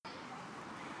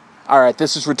All right,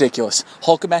 this is ridiculous.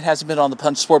 Hulkamat hasn't been on the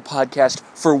Punch Sport podcast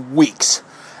for weeks.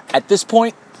 At this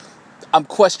point, I'm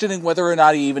questioning whether or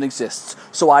not he even exists.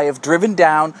 So I have driven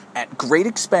down at great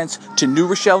expense to New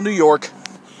Rochelle, New York.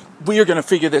 We are going to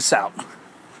figure this out.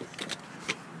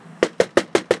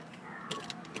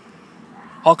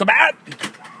 Hulkamat!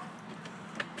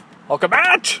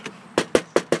 Hulkamat!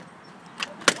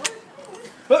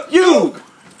 You!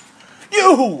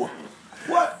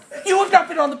 What? You have not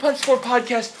been on the Punch Sport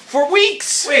podcast for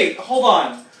weeks! Wait, hold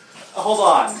on.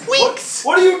 Weeks!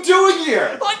 What are you doing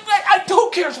here?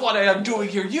 Who cares what I am doing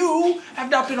here? You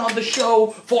have not been on the show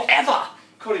forever!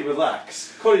 Cody,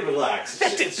 relax.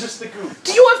 It's just the goop.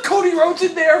 Do you have Cody Rhodes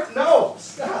in there? No,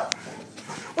 stop.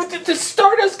 When the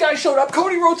Stardust guy showed up,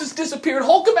 Cody Rhodes has disappeared,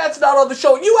 Hulkamat's not on the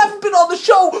show, you haven't been on the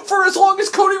show for as long as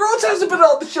Cody Rhodes hasn't been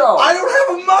on the show! I don't have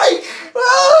a mic!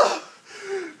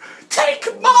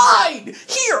 Take mine!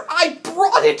 Here, I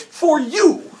brought it for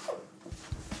you!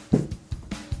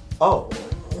 Oh.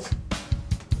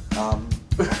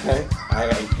 Okay.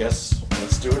 I guess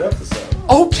let's do an episode.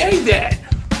 Okay then!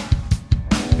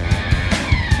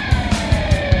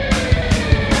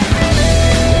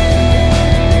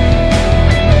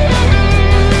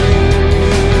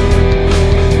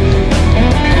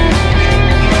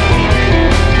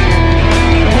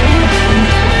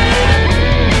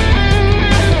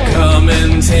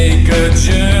 Take a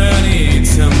journey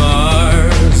to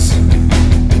Mars.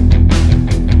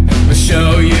 We'll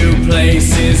show you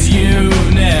places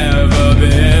you've never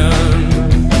been.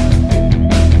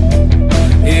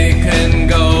 It can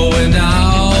go in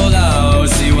all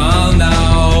those you all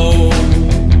know.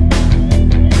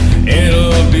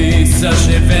 It'll be such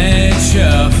an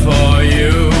adventure for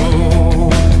you.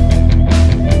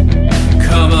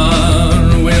 Come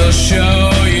on, we'll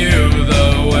show you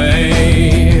the way.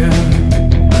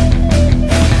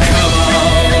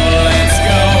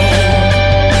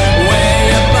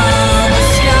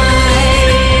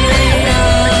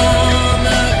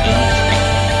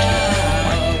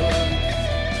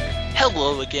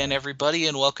 Again, everybody,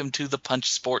 and welcome to the Punch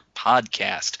Sport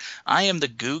podcast. I am the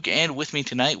Goog, and with me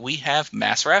tonight we have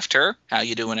Mass Rafter. How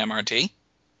you doing, MRT?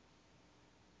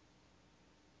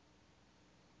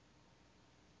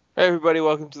 Hey everybody,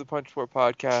 welcome to the Punch Sport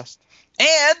podcast.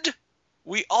 And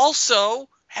we also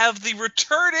have the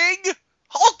returning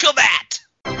Hulkamat!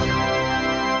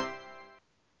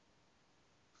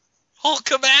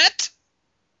 Hulkamat?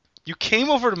 You came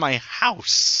over to my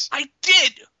house. I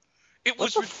did! It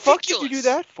was What the ridiculous. fuck did you do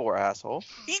that for, asshole?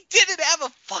 He didn't have a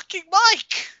fucking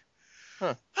mic!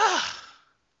 Huh.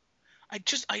 I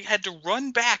had to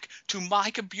run back to my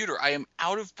computer. I am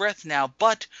out of breath now,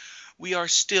 but we are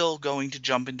still going to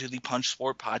jump into the Punch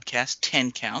Sport Podcast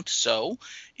 10 count. So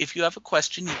if you have a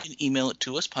question, you can email it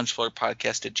to us,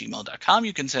 punchsportpodcast@gmail.com.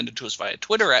 You can send it to us via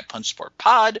Twitter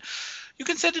 @punchsportpod. You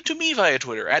can send it to me via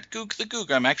Twitter @GoogTheGoog.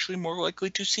 I'm actually more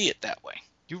likely to see it that way.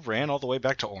 You ran all the way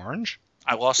back to Orange?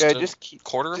 I lost a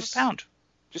quarter of a pound.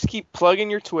 Just keep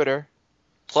plugging your Twitter.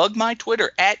 Plug my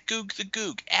Twitter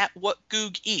 @GoogTheGoog,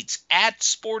 @WhatGoogEats,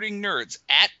 @SportingNerds,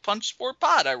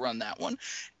 @PunchSportPod. I run that one.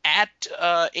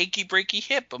 @Achy Breaky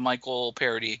Hip, a Michael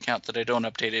parody account that I don't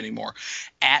update anymore.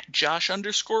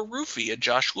 @Josh_Roofy, a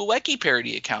Josh Luecki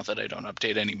parody account that I don't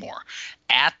update anymore.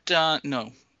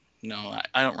 No,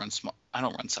 I don't run I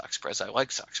don't run SocksPress. I like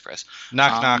SocksPress.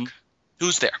 Knock.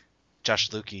 Who's there? Josh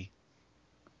Lukey.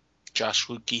 Josh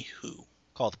Lukey who?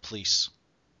 Call the police.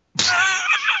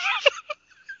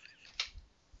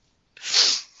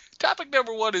 Topic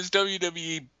number 1 is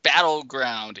WWE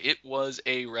Battleground. It was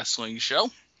a wrestling show,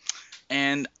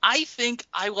 and I think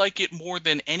I like it more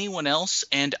than anyone else,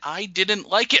 and I didn't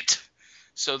like it.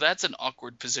 So that's an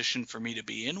awkward position for me to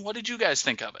be in. What did you guys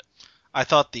think of it? I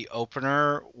thought the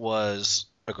opener was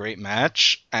a great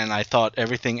match, and I thought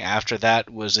everything after that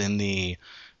was in the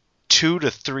 2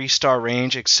 to 3 star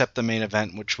range, except the main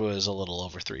event, which was a little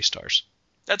over 3 stars.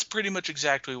 That's pretty much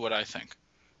exactly what I think.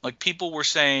 Like, people I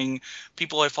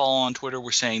follow on Twitter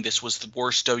were saying this was the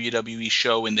worst WWE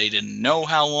show and they didn't know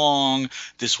how long.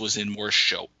 This was in worst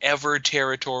show ever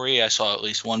territory. I saw at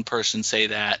least one person say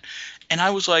that. And I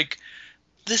was like,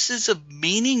 this is a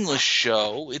meaningless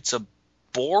show. It's a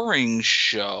boring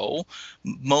show.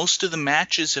 Most of the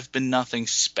matches have been nothing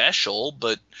special,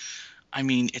 but I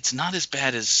mean, it's not as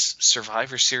bad as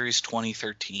Survivor Series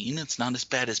 2013. It's not as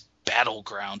bad as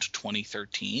Battleground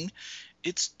 2013.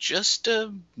 It's just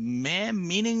a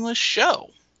meaningless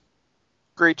show.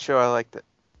 Great show, I liked it.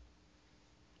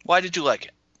 Why did you like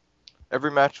it? Every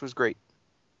match was great.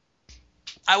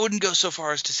 I wouldn't go so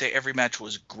far as to say every match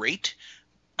was great.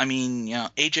 I mean, you know,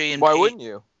 AJ and Why Paige, wouldn't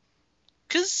you?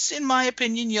 Because, in my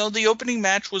opinion, the opening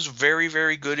match was very,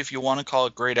 very good. If you want to call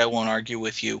it great, I won't argue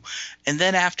with you. And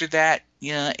then after that,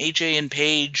 AJ and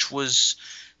Paige was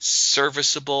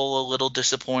serviceable, a little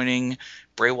disappointing.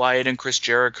 Bray Wyatt and Chris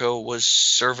Jericho was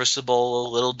serviceable,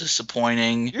 a little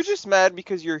disappointing. You're just mad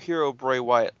because your hero Bray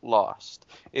Wyatt lost.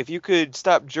 If you could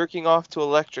stop jerking off to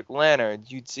Electric Lantern,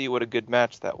 you'd see what a good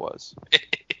match that was.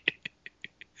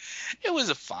 It was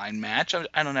a fine match.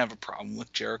 I don't have a problem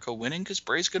with Jericho winning because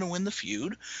Bray's going to win the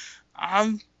feud.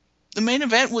 The main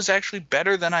event was actually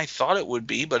better than I thought it would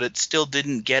be, but it still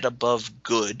didn't get above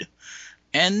good.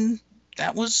 And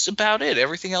that was about it.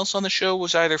 Everything else on the show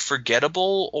was either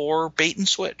forgettable or bait and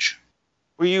switch.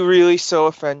 Were you really so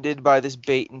offended by this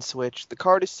bait and switch? The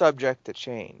card is subject to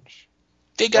change.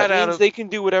 That means they can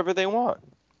do whatever they want.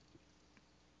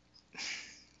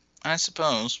 I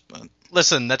suppose, but...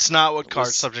 Listen, that's not what card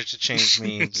subject to change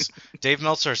means. Dave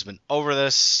Meltzer has been over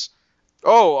this.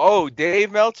 Oh,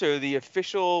 Dave Meltzer, the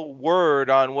official word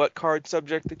on what card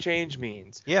subject to change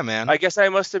means. Yeah, man. I guess I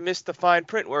must have missed the fine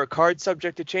print where a card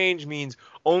subject to change means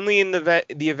only in the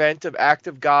event of act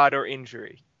of God or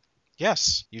injury.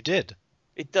 Yes, you did.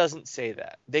 It doesn't say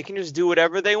that. They can just do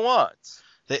whatever they want.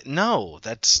 They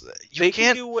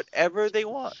can do whatever they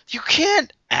want. You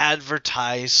can't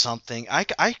advertise something. I'm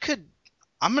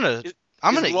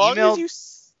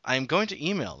going to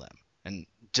email them and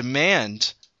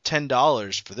demand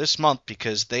 $10 for this month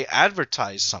because they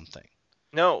advertised something.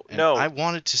 No. I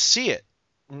wanted to see it.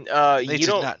 They did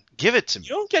not give it to me.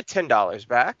 You don't get $10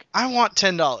 back. I want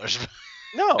 $10.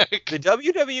 No, the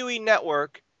WWE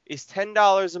Network is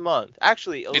 $10 a month.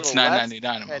 Actually, it's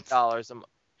 $9.99 a month. $10 a month.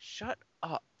 Shut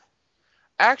up.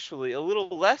 Actually, a little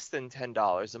less than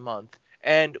 $10 a month,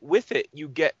 and with it, you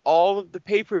get all of the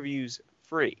pay-per-views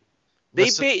free. They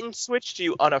bait and switched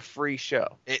you on a free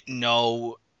show.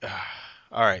 All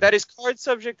right. That is card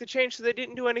subject to change, so they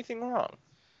didn't do anything wrong.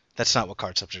 That's not what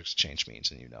card subject to change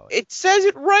means, and you know it. It says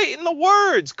it right in the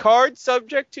words. Card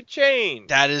subject to change.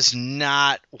 That is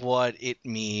not what it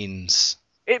means.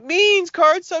 It means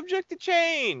card subject to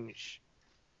change.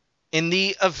 In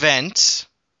the event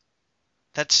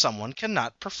that someone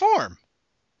cannot perform.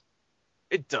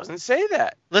 It doesn't say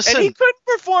that. Listen. And he couldn't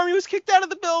perform. He was kicked out of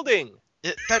the building.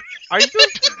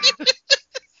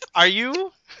 Are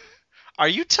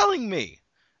you telling me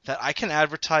that I can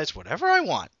advertise whatever I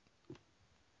want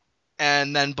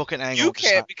and then book an angle? You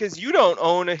can't because you don't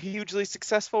own a hugely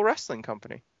successful wrestling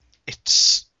company.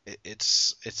 It's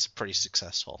pretty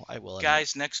successful. I will admit.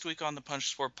 Guys, next week on the Punch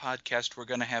Sport podcast, we're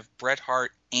going to have Bret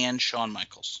Hart and Shawn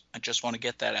Michaels. I just want to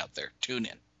get that out there. Tune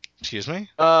in. Excuse me?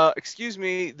 Excuse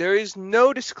me. There is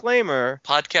no disclaimer.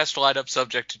 Podcast lineup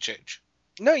subject to change.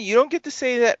 No, you don't get to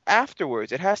say that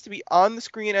afterwards. It has to be on the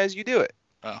screen as you do it.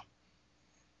 Oh.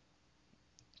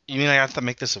 You mean I have to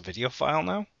make this a video file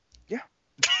now? Yeah.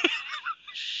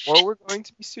 Or we're going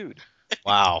to be sued.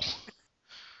 Wow.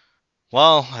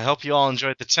 Well, I hope you all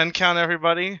enjoyed the 10 count,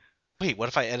 everybody. Wait, what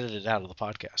if I edited it out of the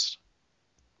podcast?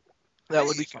 That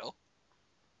would be fun.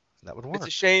 That would work. It's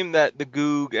a shame that the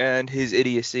Goog and his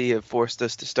idiocy have forced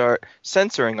us to start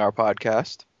censoring our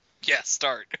podcast. Yeah,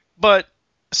 start. But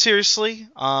seriously,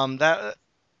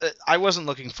 I wasn't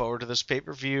looking forward to this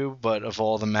pay-per-view, but of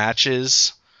all the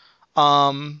matches,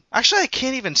 actually I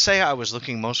can't even say I was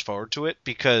looking most forward to it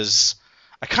because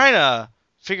I kind of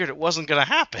figured it wasn't going to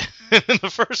happen in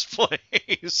the first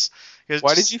place.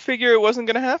 Why did you figure it wasn't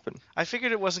going to happen? I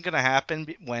figured it wasn't going to happen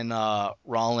when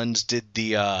Rollins did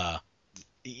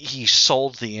he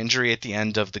sold the injury at the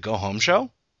end of the Go Home show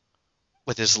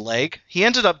with his leg. He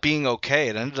ended up being okay.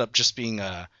 It ended up just being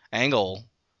an angle,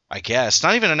 I guess.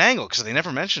 Not even an angle because they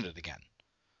never mentioned it again.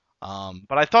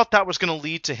 But I thought that was going to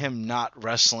lead to him not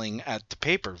wrestling at the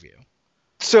pay-per-view.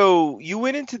 So you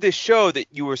went into this show that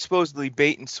you were supposedly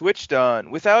bait and switched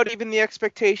on without even the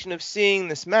expectation of seeing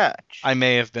this match. I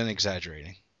may have been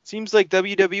exaggerating. Seems like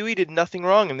WWE did nothing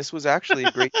wrong, and this was actually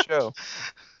a great show.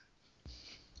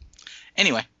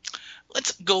 Anyway,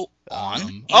 let's go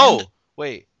on.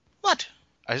 Wait. What?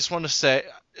 I just want to say,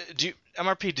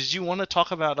 MRP, did you want to talk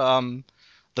about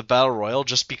the Battle Royal?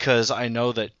 Just because I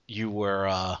know that you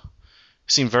were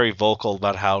seemed very vocal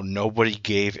about how nobody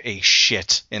gave a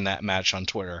shit in that match on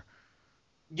Twitter.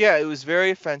 Yeah, it was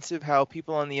very offensive how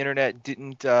people on the internet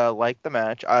didn't like the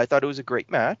match. I thought it was a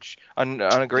great match on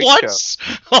a great show.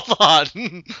 Hold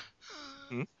on.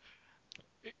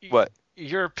 What?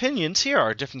 Your opinions here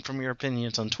are different from your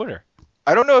opinions on Twitter.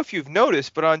 I don't know if you've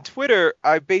noticed, but on Twitter,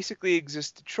 I basically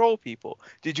exist to troll people.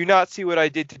 Did you not see what I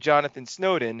did to Jonathan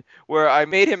Snowden, where I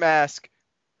made him ask,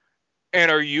 "And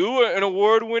are you an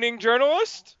award-winning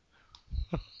journalist?"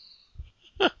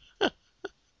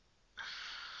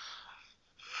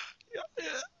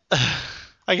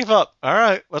 I give up. All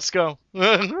right, let's go.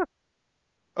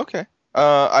 Okay.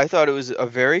 I thought it was a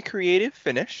very creative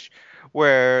finish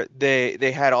where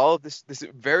they had all of this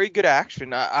very good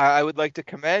action. I would like to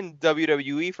commend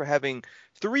WWE for having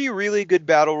 3 really good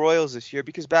battle royals this year,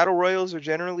 because battle royals are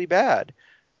generally bad.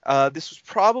 This was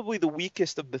probably the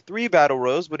weakest of the 3 battle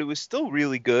royals, but it was still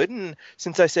really good. And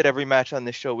since I said every match on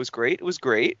this show was great, it was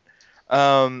great.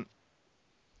 And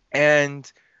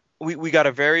we got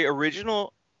a very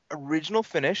original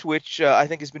finish, which I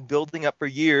think has been building up for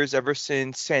years, ever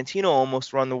since Santino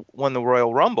almost won the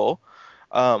Royal Rumble,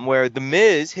 where The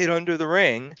Miz hit under the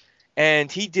ring,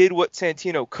 and he did what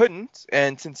Santino couldn't.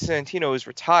 And since Santino is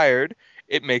retired,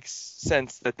 it makes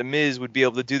sense that The Miz would be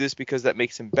able to do this, because that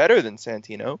makes him better than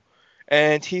Santino.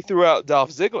 And he threw out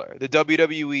Dolph Ziggler. The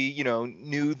WWE,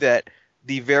 knew that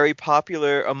the very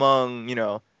popular among,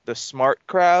 the smart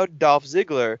crowd, Dolph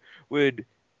Ziggler, would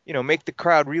make the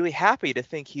crowd really happy to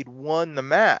think he'd won the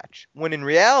match, when in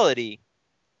reality,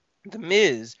 The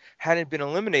Miz hadn't been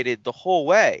eliminated the whole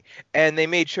way. And they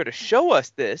made sure to show us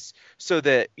this so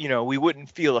that, we wouldn't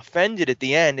feel offended at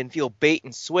the end and feel bait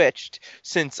and switched,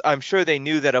 since I'm sure they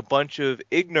knew that a bunch of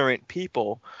ignorant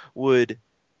people would,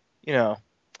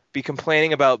 be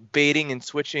complaining about baiting and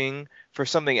switching for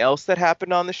something else that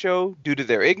happened on the show due to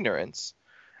their ignorance.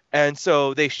 And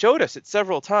so they showed us it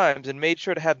several times and made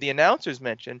sure to have the announcers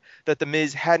mention that The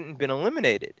Miz hadn't been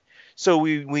eliminated. So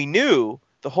we knew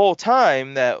the whole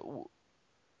time that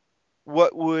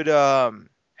what would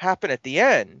happen at the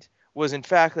end was, in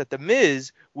fact, that The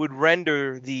Miz would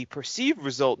render the perceived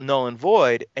result null and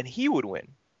void, and he would win.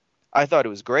 I thought it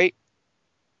was great.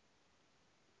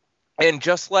 And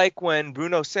just like when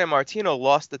Bruno Sammartino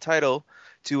lost the title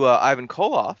to Ivan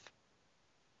Koloff,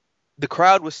 the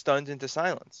crowd was stunned into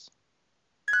silence.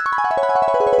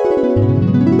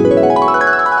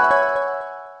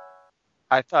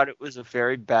 I thought it was a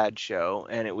very bad show,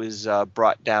 and it was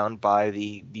brought down by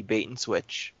the bait and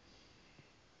switch.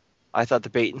 I thought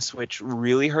the bait and switch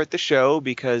really hurt the show,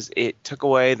 because it took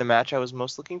away the match I was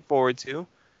most looking forward to.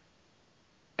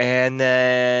 And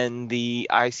then the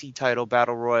IC title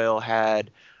battle royal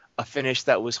had a finish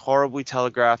that was horribly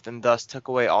telegraphed, and thus took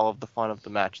away all of the fun of the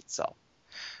match itself.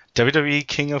 WWE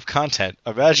King of Content.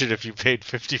 Imagine if you paid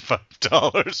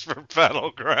 $55 for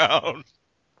Battleground.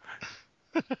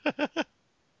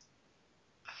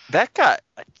 That got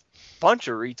a bunch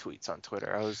of retweets on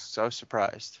Twitter. I was so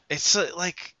surprised. It's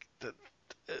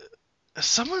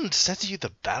someone said to you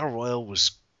the Battle Royal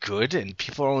was good, and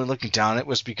people are only looking down it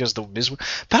was because the Miz.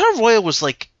 Battle Royal was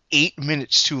like 8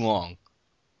 minutes too long.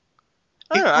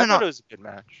 I don't know. I thought it was a good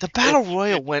match. The Battle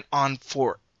Royal went on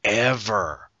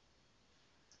forever.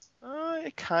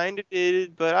 It kind of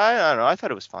did, but I don't know. I thought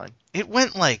it was fine. It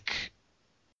went like...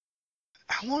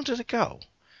 How long did it go?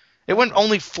 It went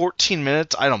only 14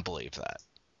 minutes? I don't believe that.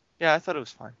 Yeah, I thought it was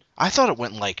fine. I thought it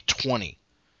went like 20.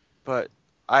 But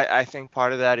I think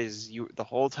part of that is the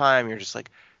whole time you're just like,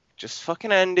 just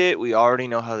fucking end it. We already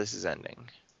know how this is ending.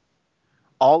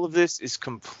 All of this is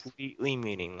completely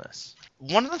meaningless.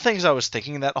 One of the things I was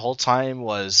thinking that whole time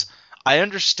was, I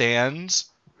understand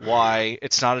why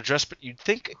it's not addressed, but you'd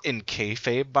think in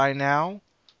kayfabe by now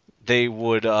they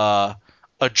would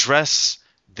address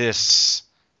this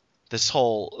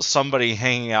whole somebody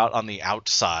hanging out on the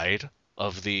outside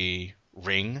of the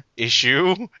ring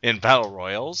issue in Battle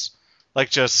Royals. Like,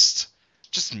 just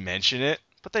mention it,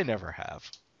 but they never have.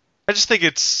 I just think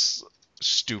it's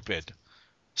stupid.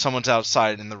 Someone's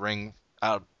outside in the ring,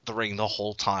 the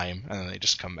whole time, and then they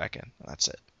just come back in. And that's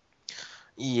it.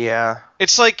 Yeah.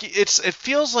 It's like it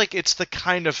feels like it's the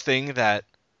kind of thing that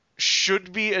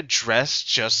should be addressed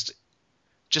just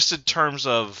in terms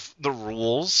of the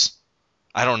rules.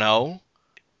 I don't know.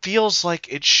 It feels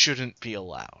like it shouldn't be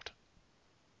allowed.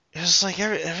 It was like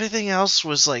everything else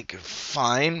was like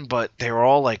fine, but they were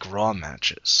all like Raw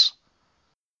matches.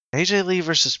 AJ Lee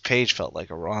versus Paige felt like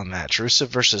a Raw match. Rusev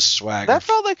versus Swagger. That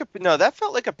felt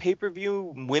like a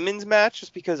pay-per-view women's match,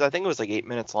 just because I think it was like 8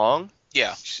 minutes long.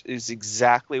 Yeah. Which is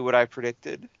exactly what I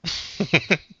predicted.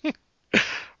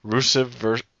 Rusev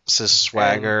versus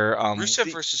Swagger.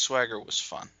 Rusev versus Swagger was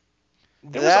fun.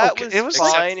 It was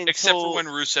fine except for when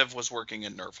Rusev was working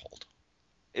in Nerve Hold.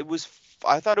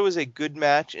 I thought it was a good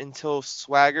match until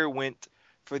Swagger went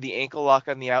for the ankle lock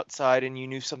on the outside, and you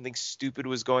knew something stupid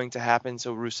was going to happen,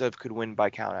 so Rusev could win by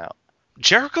count out.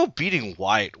 Jericho beating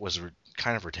Wyatt was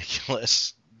kind of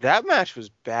ridiculous. That match was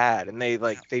bad, and they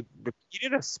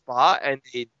repeated a spot, and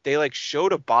they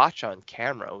showed a botch on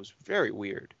camera. It was very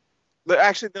weird. But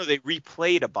actually, no, they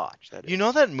replayed a botch. You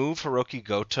know that move Hiroki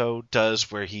Goto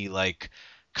does where he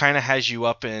kind of has you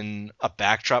up in a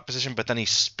backdrop position, but then he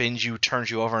spins you, turns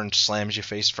you over, and slams you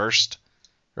face first,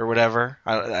 or whatever.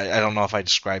 I don't know if I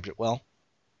described it well.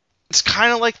 It's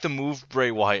kind of like the move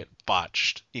Bray Wyatt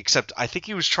botched, except I think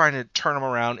he was trying to turn him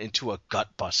around into a gut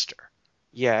buster.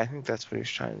 Yeah, I think that's what he was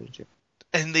trying to do.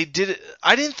 And they did it.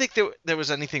 I didn't think there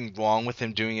was anything wrong with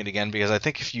him doing it again, because I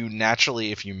think if you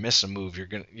miss a move, you're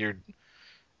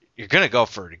gonna go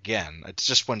for it again. It's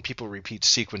just when people repeat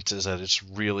sequences that it's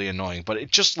really annoying. But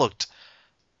it just looked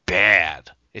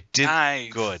bad. It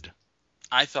didn't good.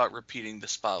 I thought repeating the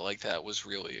spot like that was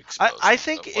really exposed. I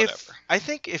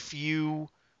think if you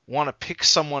want to pick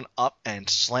someone up and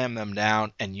slam them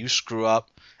down and you screw up,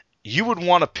 you would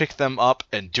want to pick them up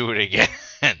and do it again.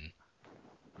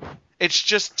 It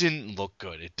just didn't look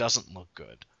good. It doesn't look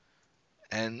good.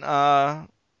 And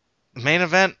main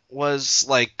event was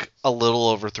like a little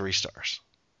over 3 stars.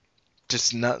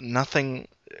 Just nothing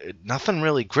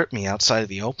really gripped me outside of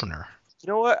the opener. You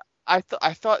know what? I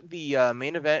thought the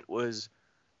main event was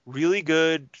really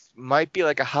good. Might be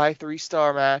like a high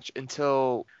 3-star match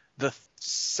until the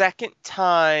second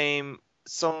time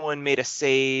someone made a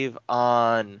save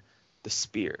on the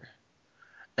spear.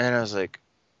 And I was like,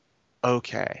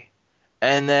 okay.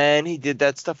 And then he did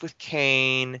that stuff with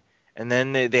Kane, and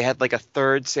then they had like a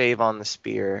third save on the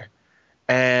spear.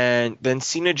 And then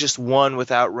Cena just won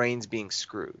without Reigns being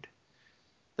screwed.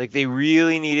 Like, they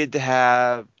really needed to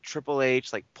have Triple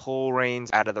H like pull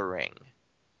Reigns out of the ring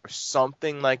or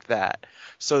something like that,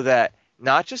 so that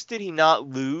not just did he not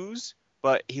lose,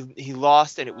 but he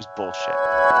lost and it was bullshit.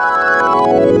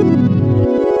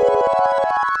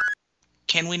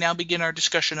 Can we now begin our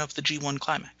discussion of the G1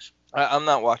 Climax? I'm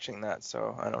not watching that,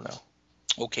 so I don't know.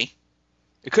 Okay.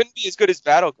 It couldn't be as good as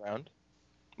Battleground.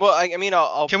 Well, I mean,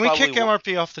 I'll Can we kick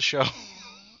MRP off the show?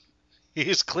 He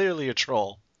is clearly a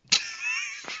troll.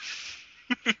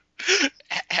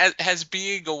 Has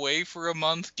being away for a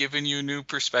month given you new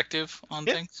perspective on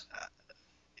things?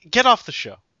 Get off the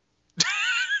show.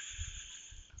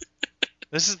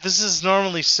 This is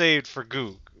normally saved for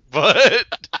Goog, but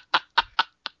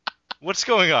what's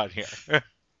going on here?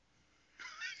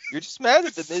 You're just mad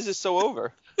that the Miz is so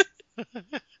over.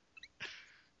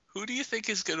 Who do you think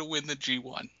is going to win the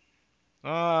G1?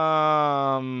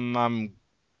 I'm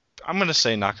gonna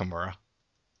say Nakamura.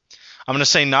 I'm gonna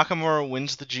say Nakamura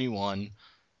wins the G1,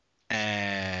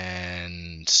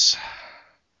 and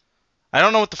I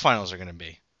don't know what the finals are gonna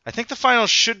be. I think the finals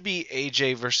should be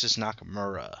AJ versus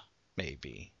Nakamura.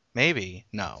 Maybe.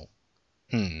 No.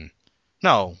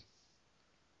 No.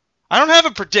 I don't have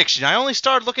a prediction. I only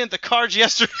started looking at the cards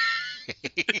yesterday.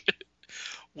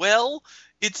 Well,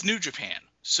 it's New Japan,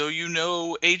 so you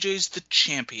know AJ's the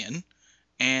champion,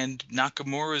 and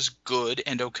Nakamura's good,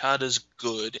 and Okada's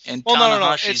good, and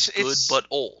Tanahashi's good but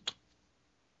old.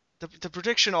 The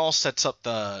prediction all sets up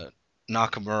the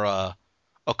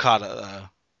Nakamura-Okada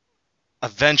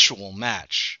eventual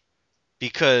match,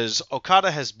 because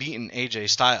Okada has beaten AJ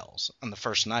Styles on the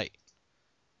first night,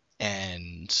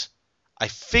 and I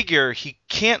figure he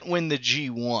can't win the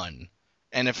G1,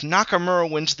 and if Nakamura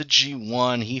wins the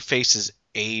G1, he faces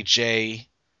AJ,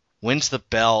 wins the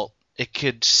belt, it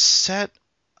could set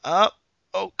up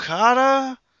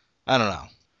Okada? I don't know.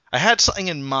 I had something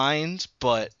in mind,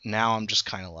 but now I'm just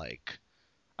kind of like,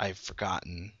 I've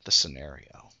forgotten the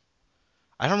scenario.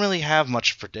 I don't really have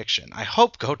much prediction. I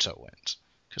hope Goto wins,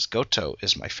 because Goto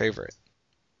is my favorite.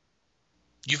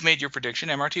 You've made your prediction,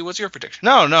 MRT. What's your prediction?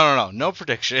 No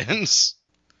predictions.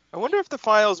 I wonder if the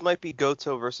finals might be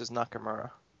Goto versus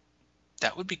Nakamura.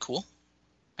 That would be cool,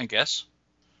 I guess.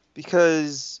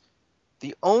 Because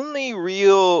the only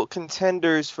real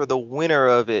contenders for the winner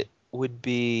of it would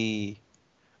be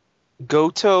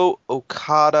Goto,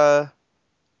 Okada,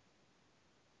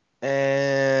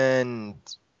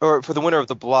 or for the winner of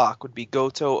the block would be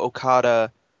Goto,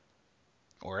 Okada,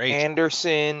 or AJ.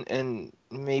 Anderson, and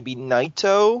maybe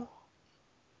Naito.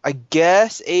 I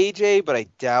guess AJ, but I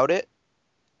doubt it.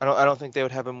 I don't think they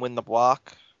would have him win the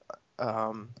block.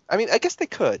 I mean, I guess they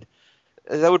could.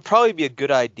 That would probably be a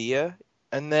good idea.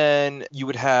 And then you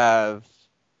would have,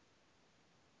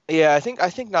 I think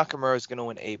Nakamura is going to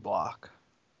win a block.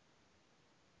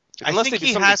 I think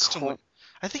he has to win.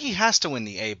 I think he has to win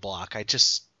the A block. I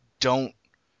just don't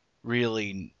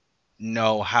really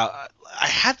know how. I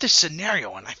had this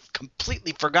scenario and I've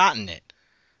completely forgotten it,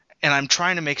 and I'm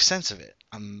trying to make sense of it.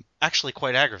 I'm actually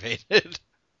quite aggravated.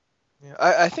 Yeah,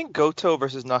 I think Goto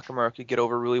versus Nakamura could get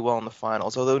over really well in the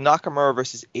finals, although Nakamura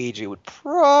versus AJ would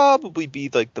probably be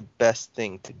like the best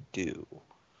thing to do,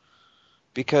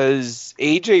 because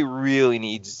AJ really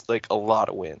needs like a lot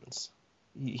of wins.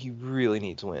 He really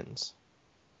needs wins.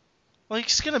 Well,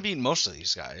 he's going to beat most of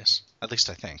these guys. At least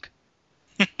I think.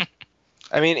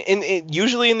 I mean,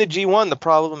 usually in the G1, the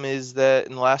problem is that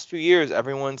in the last few years,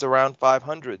 everyone's around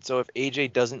 500. So if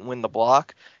AJ doesn't win the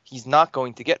block, he's not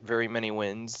going to get very many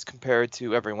wins compared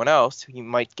to everyone else. He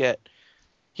might get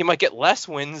less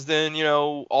wins than,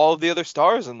 all of the other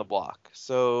stars in the block.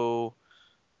 So,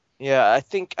 yeah, I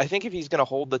think if he's going to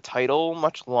hold the title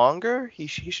much longer, he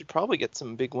should probably get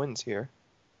some big wins here.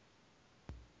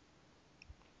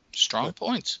 Strong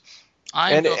points.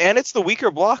 And it's the weaker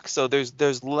block, so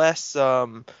there's less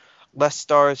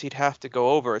stars he'd have to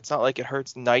go over. It's not like it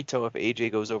hurts Naito if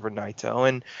AJ goes over Naito.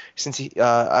 And since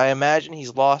I imagine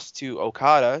he's lost to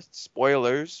Okada,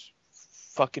 spoilers,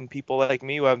 fucking people like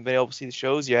me who haven't been able to see the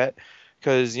shows yet,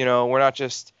 because we're not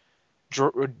just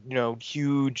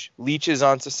huge leeches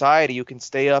on society who can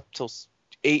stay up till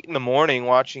 8 in the morning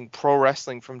watching pro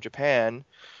wrestling from Japan,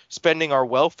 spending our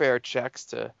welfare checks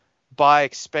to buy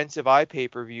expensive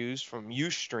iPay-per-views from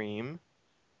Ustream.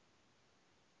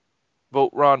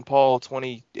 Vote Ron Paul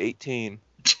 2018.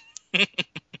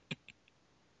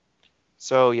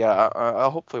 So yeah, I'll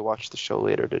hopefully watch the show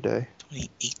later today.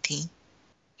 2018?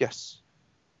 Yes.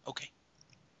 Okay.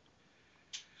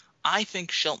 I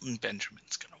think Shelton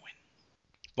Benjamin's going to win.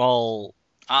 Well,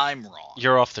 I'm wrong.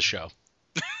 You're off the show.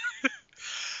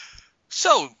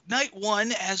 So, night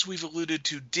one, as we've alluded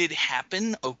to, did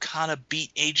happen. Okada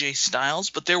beat AJ Styles,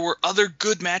 but there were other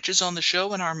good matches on the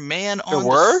show, and our man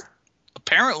on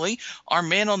apparently, our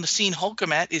man on the scene,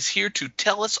 Hulkamat, is here to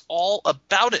tell us all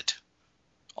about it.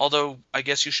 Although, I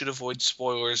guess you should avoid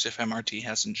spoilers if MRT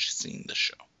hasn't seen the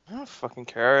show. I don't fucking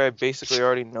care. I basically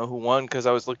already know who won because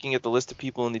I was looking at the list of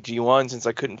people in the G1 since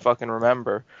I couldn't fucking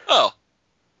remember. Oh.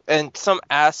 And some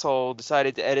asshole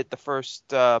decided to edit the first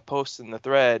post in the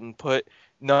thread and put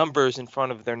numbers in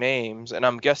front of their names. And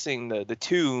I'm guessing the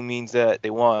 2 means that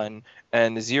they won,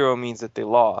 and the 0 means that they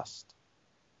lost.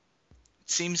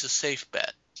 It seems a safe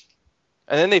bet.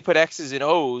 And then they put X's and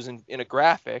O's in a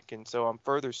graphic, and so I'm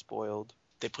further spoiled.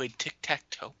 They played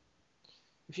tic-tac-toe.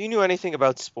 If you knew anything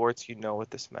about sports, you'd know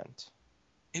what this meant.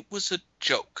 It was a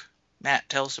joke. Matt,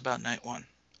 tell us about night one.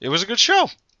 It was a good show.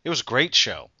 It was a great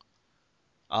show.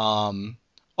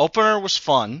 Opener was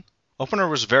fun. Opener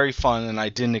was very fun, and I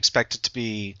didn't expect it to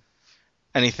be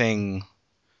anything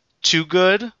too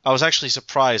good. I was actually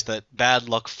surprised that Bad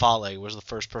Luck Fale was the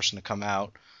first person to come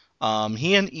out.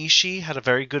 He and Ishii had a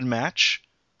very good match.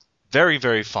 Very,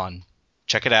 very fun.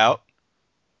 Check it out.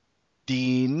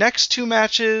 The next 2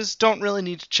 matches don't really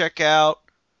need to check out.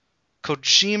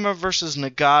 Kojima versus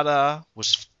Nagata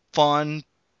was fun.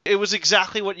 It was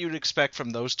exactly what you'd expect from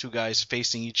those 2 guys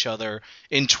facing each other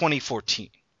in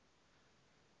 2014.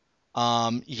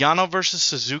 Yano versus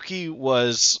Suzuki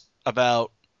was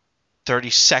about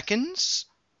 30 seconds,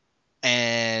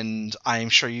 and I'm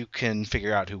sure you can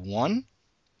figure out who won.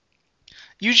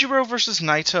 Yujiro versus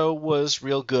Naito was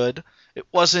real good. It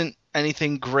wasn't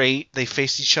anything great. They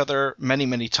faced each other many,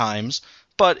 many times,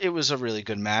 but it was a really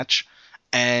good match.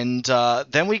 And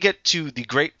then we get to the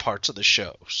great parts of the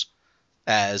shows,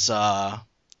 as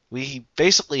we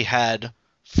basically had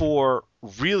 4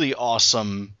 really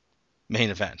awesome main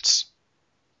events.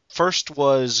 First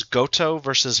was Goto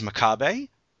versus Makabe,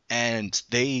 and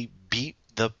they beat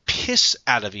the piss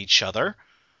out of each other.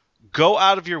 Go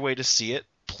out of your way to see it,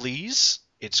 please.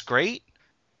 It's great.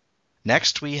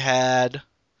 Next we had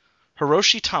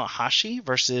Hiroshi Tanahashi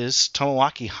versus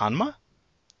Tomoaki Hanma.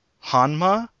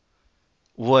 Hanma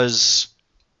was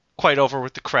quite over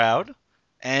with the crowd,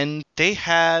 and they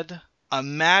had a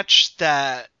match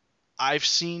that I've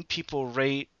seen people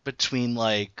rate between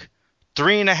like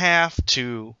 3.5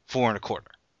 to 4.25.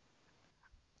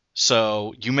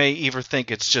 So you may either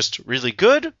think it's just really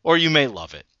good, or you may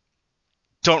love it.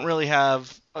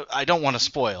 I don't want to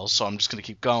spoil, so I'm just going to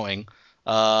keep going.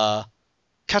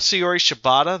 Katsuyori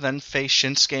Shibata then faced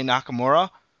Shinsuke Nakamura.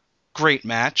 Great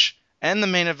match. And the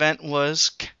main event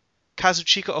was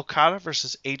Kazuchika Okada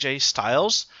versus AJ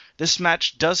Styles. This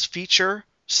match does feature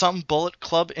some Bullet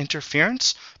Club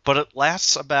interference, but it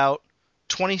lasts about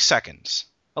 20 seconds.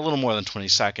 A little more than 20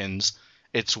 seconds.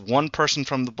 It's one person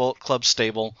from the Bullet Club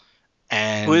stable,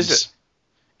 and who is it?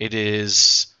 It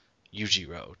is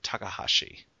Yujiro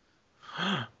Takahashi.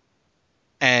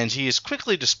 And he is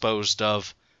quickly disposed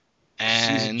of,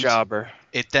 and she's a jobber.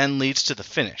 It then leads to the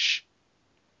finish.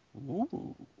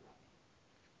 Ooh.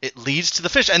 It leads to the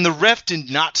finish, and the ref did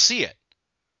not see it.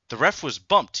 The ref was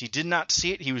bumped. He did not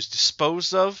see it. He was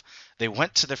disposed of. They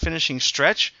went to the finishing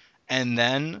stretch, and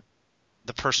then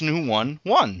the person who won.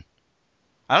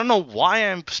 I don't know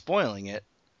why I'm spoiling it,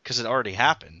 because it already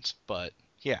happened, but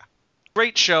yeah.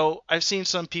 Great show. I've seen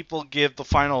some people give the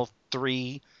final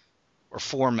 3 or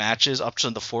 4 matches up to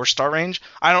the 4-star range.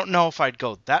 I don't know if I'd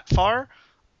go that far.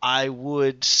 I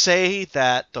would say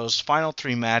that those final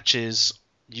 3 matches,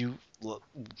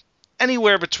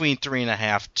 anywhere between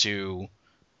 3.5 to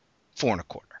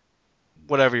 4.25,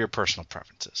 whatever your personal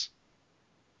preference is.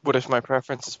 What if my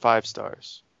preference is 5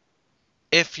 stars?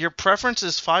 If your preference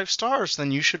is 5 stars,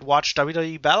 then you should watch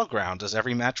WWE Battleground, as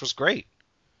every match was great.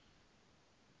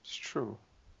 It's true.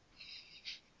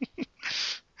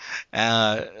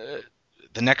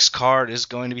 The next card is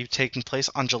going to be taking place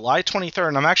on July 23rd,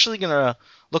 and I'm actually going to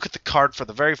look at the card for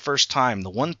the very first time. The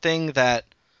one thing that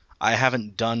I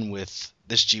haven't done with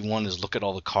this G1 is look at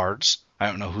all the cards. I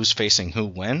don't know who's facing who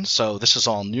when, so this is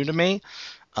all new to me.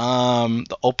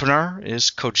 The opener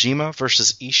is Kojima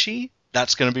versus Ishii.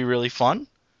 That's going to be really fun.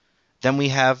 Then we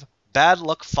have Bad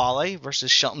Luck Fale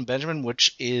versus Shelton Benjamin,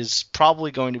 which is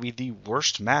probably going to be the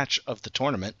worst match of the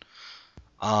tournament.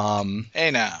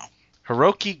 Hey now.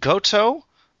 Hiroki Goto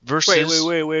versus...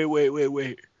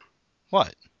 Wait.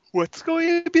 What? What's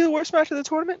going to be the worst match of the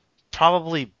tournament?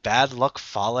 Probably Bad Luck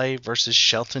Fale versus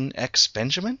Shelton X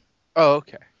Benjamin? Oh,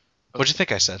 okay. What'd you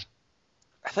think I said?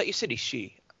 I thought you said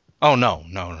Ishii. Oh, no.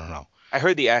 I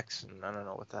heard the X, and I don't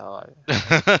know what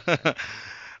the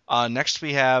hell Next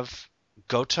we have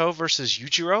Goto versus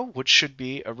Yujiro, which should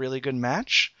be a really good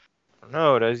match.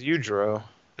 No, that's Yujiro.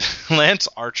 Lance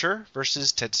Archer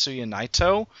versus Tetsuya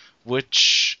Naito,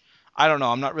 which, I don't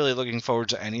know, I'm not really looking forward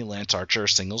to any Lance Archer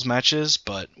singles matches,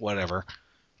 but whatever.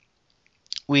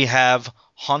 We have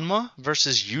Honma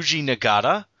versus Yuji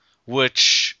Nagata,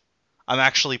 which I'm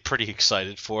actually pretty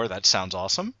excited for. That sounds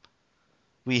awesome.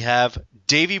 We have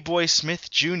Davey Boy Smith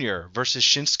Jr. versus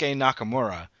Shinsuke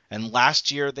Nakamura, and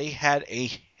last year they had a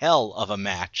hell of a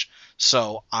match,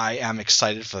 so I am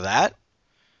excited for that.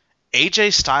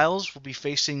 AJ Styles will be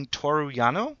facing Toru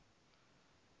Yano,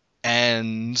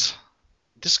 and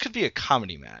this could be a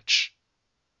comedy match.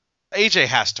 AJ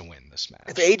has to win this match.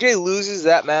 If AJ loses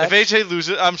that match... If AJ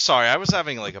loses... I'm sorry, I was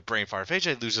having like a brain fart. If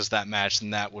AJ loses that match, then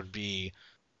that would be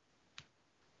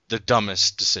the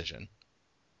dumbest decision.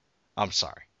 I'm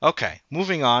sorry. Okay,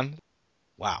 moving on.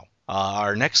 Wow.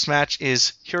 Our next match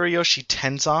is Hiroyoshi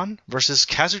Tenzan versus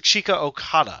Kazuchika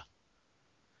Okada.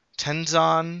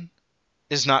 Tenzan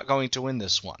is not going to win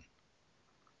this one.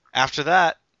 After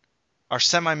that, our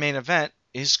semi-main event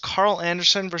is Carl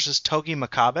Anderson versus Togi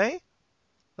Makabe.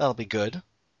 That'll be good.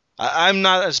 I'm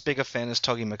not as big a fan as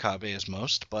Togi Makabe as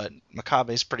most, but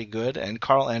Makabe's pretty good, and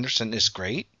Carl Anderson is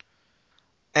great.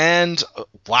 And,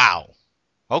 wow.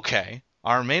 Okay.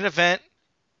 Our main event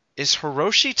is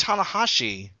Hiroshi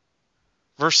Tanahashi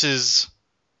versus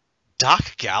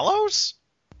Doc Gallows?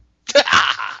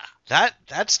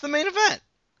 That's the main event.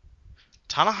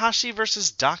 Tanahashi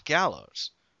versus Doc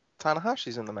Gallows.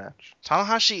 Tanahashi's in the match.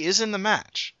 Tanahashi is in the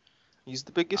match. He's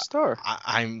the biggest star.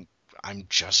 I'm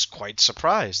just quite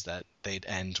surprised that they'd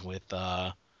end with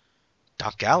Doc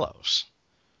Gallows.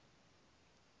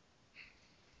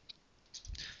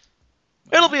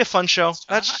 It'll be a fun show.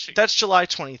 That's July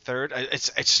 23rd.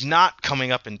 It's not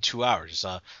coming up in 2 hours.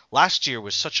 Last year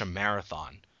was such a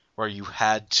marathon where you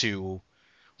had to...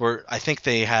 where I think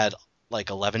they had like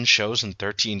 11 shows in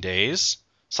 13 days,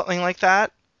 something like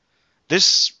that.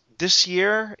 This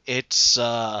year, it's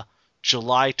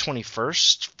July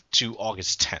 21st to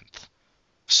August 10th.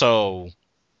 So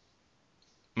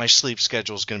my sleep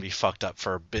schedule is going to be fucked up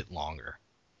for a bit longer.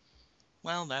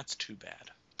 Well, that's too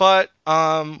bad. But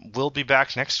we'll be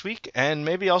back next week, and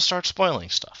maybe I'll start spoiling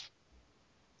stuff.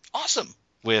 Awesome.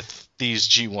 With these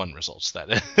G1 results,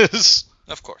 that is.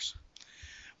 Of course.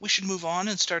 We should move on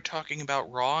and start talking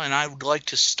about Raw, and I would like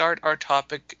to start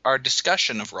our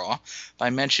discussion of Raw, by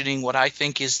mentioning what I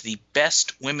think is the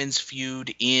best women's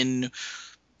feud in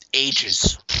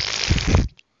ages.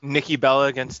 Nikki Bella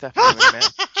against Stephanie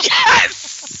McMahon.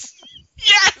 Yes!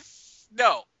 Yes!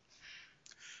 No.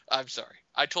 I'm sorry.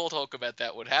 I told Hulkamet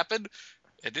that would happen,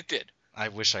 and it did. I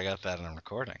wish I got that on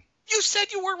recording. You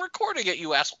said you weren't recording it,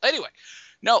 you asshole. Anyway,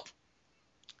 no.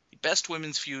 The best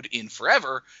women's feud in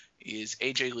forever is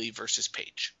AJ Lee versus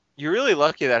Paige. You're really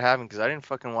lucky that happened, because I didn't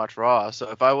fucking watch Raw, so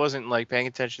if I wasn't like paying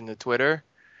attention to Twitter,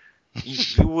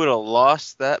 you would have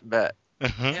lost that bet.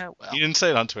 Yeah, well. You didn't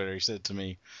say it on Twitter. You said it to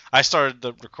me. I started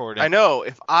the recording. I know.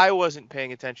 If I wasn't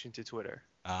paying attention to Twitter.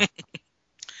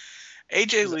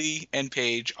 AJ Lee and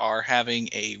Paige are having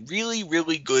a really,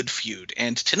 really good feud.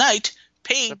 And tonight,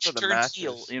 Paige turns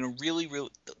heel in a really, really...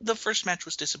 The first match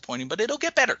was disappointing, but it'll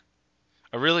get better.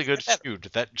 A really good feud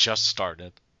that just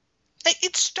started.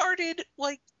 It started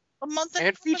like a month ago. And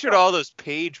it featured all those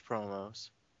Paige promos.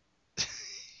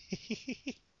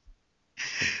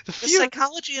 The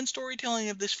psychology and storytelling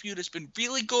of this feud has been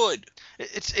really good.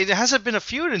 It hasn't been a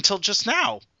feud until just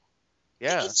now.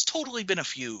 Yeah. It's totally been a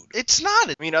feud. It's not.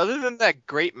 I mean, other than that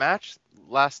great match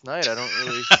last night, I don't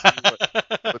really see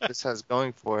what this has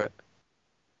going for it.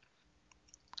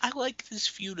 I like this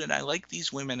feud, and I like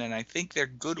these women, and I think they're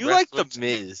good You like wrestlers. The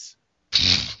Miz.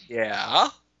 Yeah.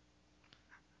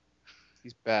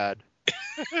 He's bad.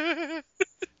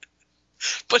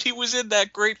 But he was in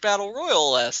that great battle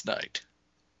royal last night.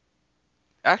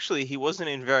 Actually, he wasn't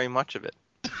in very much of it.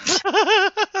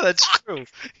 That's true.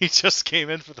 He just came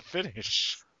in for the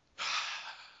finish.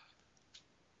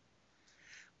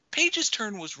 Paige's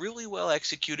turn was really well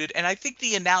executed, and I think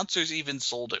the announcers even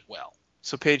sold it well.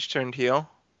 So Paige turned heel?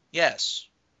 Yes.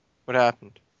 What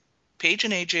happened? Paige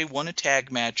and AJ won a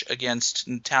tag match against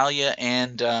Natalya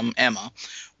and Emma,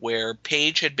 where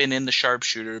Paige had been in the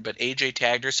sharpshooter, but AJ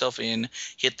tagged herself in,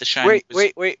 hit the shiny...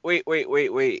 Wait.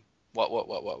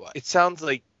 What? It sounds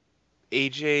like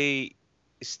AJ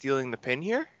is stealing the pin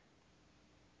here?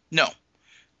 No.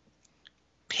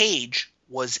 Paige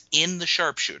was in the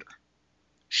sharpshooter.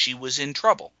 She was in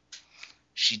trouble.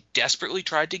 She desperately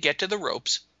tried to get to the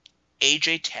ropes.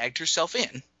 AJ tagged herself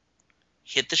in,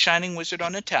 hit the Shining Wizard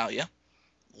on Natalya,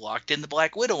 locked in the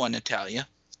Black Widow on Natalya,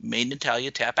 made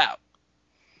Natalya tap out.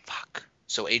 Fuck.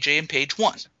 So AJ and Paige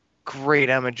won. Great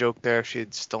Emma joke there if she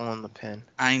had stolen the pin.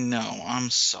 I know,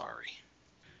 I'm sorry.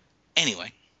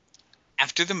 Anyway,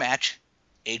 after the match,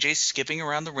 AJ's skipping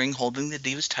around the ring holding the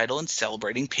Divas title and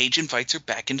celebrating. Paige invites her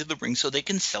back into the ring so they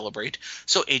can celebrate.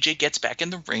 So AJ gets back in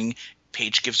the ring.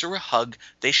 Paige gives her a hug.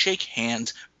 They shake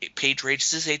hands. Paige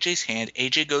raises AJ's hand.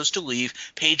 AJ goes to leave.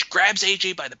 Paige grabs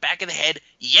AJ by the back of the head,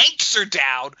 yanks her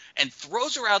down, and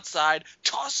throws her outside,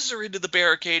 tosses her into the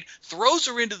barricade, throws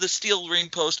her into the steel ring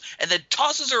post, and then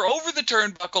tosses her over the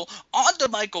turnbuckle onto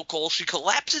Michael Cole. She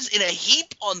collapses in a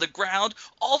heap on the ground,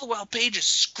 all the while Paige is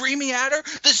screaming at her,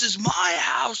 "This is my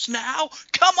house now.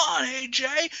 Come on,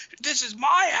 AJ. This is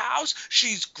my house."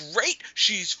 She's great.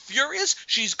 She's furious.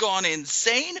 She's gone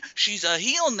insane. She's a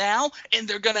heel now, and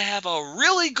they're going to have a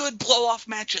really good blow-off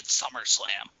match at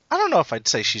SummerSlam. I don't know if I'd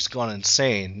say she's gone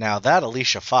insane. Now, that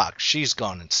Alicia Fox, she's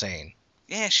gone insane.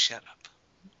 Yeah, shut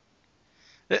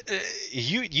up.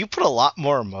 You put a lot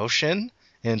more emotion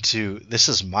into "this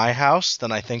is my house"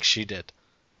 than I think she did.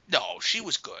 No, she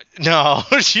was good. No,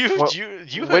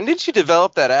 you. When did she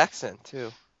develop that accent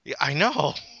too? Yeah, I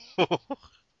know.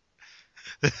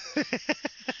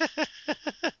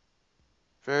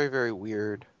 Very, very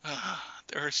weird.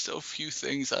 There are so few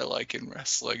things I like in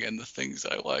wrestling, and the things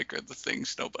I like are the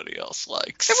things nobody else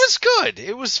likes. It was good.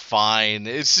 It was fine.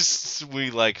 It's just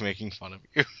we like making fun of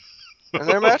you. And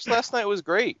their match last night was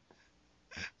great.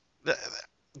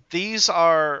 These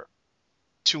are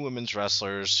two women's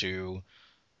wrestlers who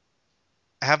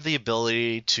have the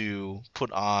ability to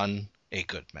put on a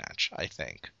good match, I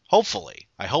think. Hopefully.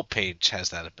 I hope Paige has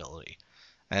that ability.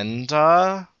 And,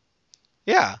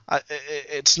 yeah,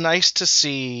 it's nice to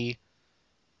see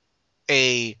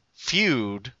a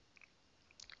feud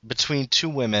between two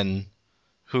women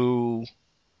who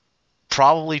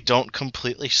probably don't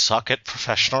completely suck at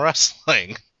professional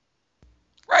wrestling.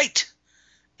 Right.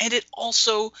 And it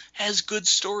also has good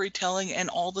storytelling and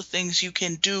all the things you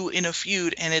can do in a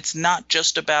feud, and it's not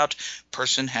just about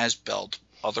person has belt,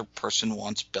 other person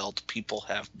wants belt, people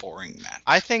have boring match.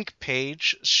 I think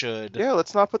Paige should... Yeah,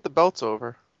 let's not put the belts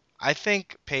over. I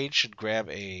think Paige should grab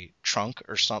a trunk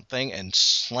or something and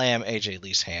slam AJ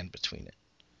Lee's hand between it.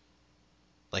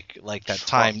 Like that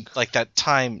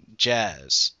time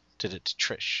Jazz did it to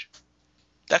Trish.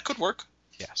 That could work.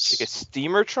 Yes. Like a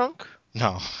steamer trunk?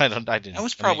 No, I didn't. That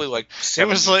was probably like it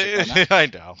was like I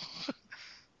know.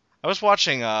 I was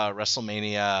watching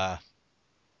WrestleMania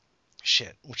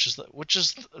which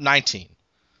is 19.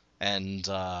 And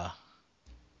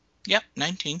Yep,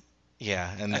 19.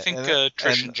 Yeah, and I think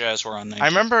Trish and Jazz were on 19. I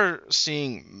remember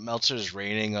seeing Meltzer's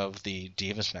rating of the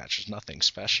Divas match was nothing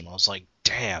special. I was like,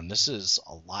 damn, this is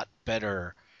a lot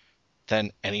better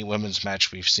than any women's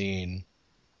match we've seen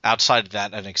outside of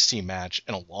that NXT match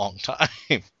in a long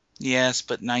time. Yes,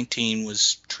 but 19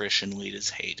 was Trish and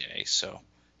Lita's heyday, so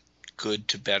good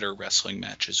to better wrestling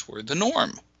matches were the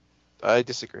norm. I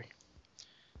disagree.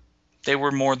 They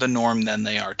were more the norm than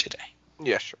they are today.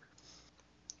 Yeah, sure.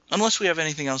 Unless we have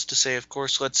anything else to say, of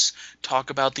course, let's talk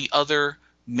about the other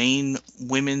main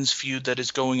women's feud that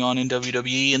is going on in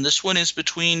WWE, and this one is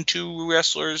between two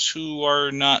wrestlers who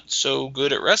are not so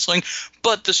good at wrestling,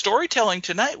 but the storytelling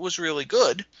tonight was really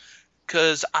good,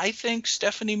 because I think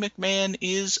Stephanie McMahon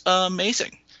is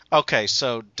amazing. Okay,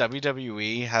 so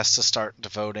WWE has to start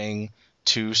devoting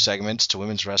 2 segments to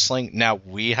women's wrestling. Now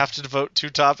we have to devote 2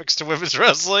 topics to women's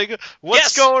wrestling?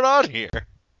 What's Yes! going on here?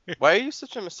 Why are you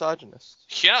such a misogynist?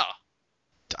 Yeah.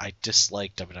 I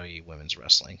dislike WWE women's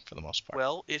wrestling for the most part.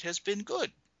 Well, it has been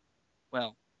good.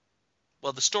 Well,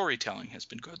 the storytelling has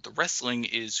been good. The wrestling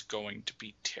is going to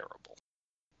be terrible.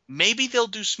 Maybe they'll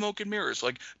do smoke and mirrors.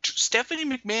 Like, Stephanie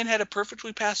McMahon had a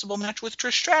perfectly passable match with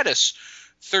Trish Stratus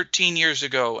 13 years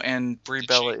ago, and Brie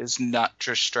Bella is not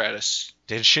Trish Stratus.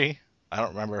 Did she? I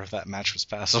don't remember if that match was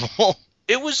passable.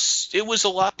 It was a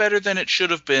lot better than it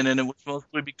should have been, and it was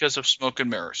mostly because of smoke and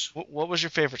mirrors. What was your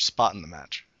favorite spot in the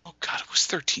match? Oh, God, it was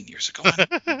 13 years ago. I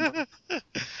don't remember.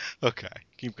 Okay,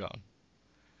 keep going.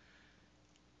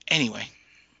 Anyway,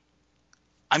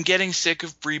 I'm getting sick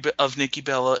of Nikki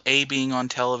Bella, A, being on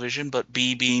television, but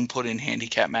B, being put in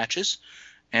handicap matches.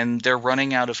 And they're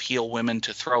running out of heel women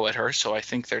to throw at her, so I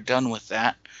think they're done with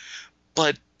that.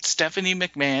 But Stephanie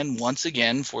McMahon, once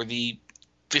again, for the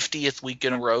 50th week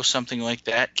in a row, something like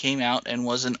that, came out and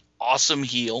was an awesome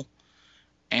heel.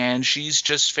 And she's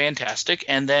just fantastic.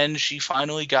 And then she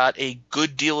finally got a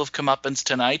good deal of comeuppance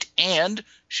tonight, and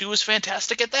she was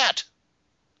fantastic at that.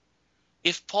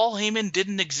 If Paul Heyman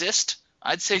didn't exist,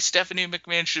 I'd say Stephanie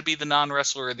McMahon should be the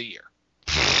non-wrestler of the year.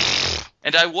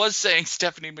 And I was saying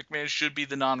Stephanie McMahon should be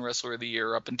the non-wrestler of the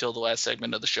year up until the last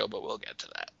segment of the show, but we'll get to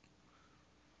that.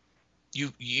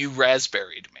 You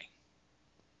raspberried me.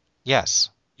 Yes.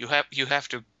 You have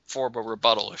to form a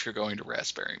rebuttal if you're going to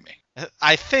raspberry me.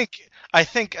 I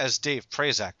think, as Dave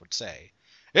Prazak would say,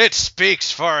 it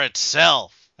speaks for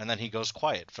itself. And then he goes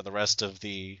quiet for the rest of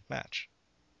the match.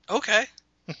 Okay.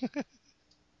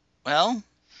 Well,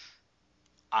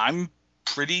 I'm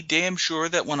pretty damn sure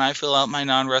that when I fill out my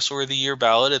non-wrestler of the year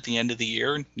ballot at the end of the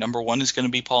year, number 1 is going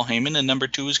to be Paul Heyman and number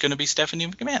 2 is going to be Stephanie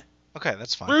McMahon. Okay,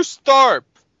 that's fine. Bruce Tharp.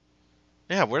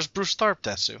 Yeah, where's Bruce Tharp,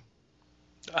 Desu?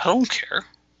 I don't care.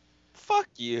 Fuck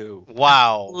you.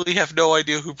 Wow. We have no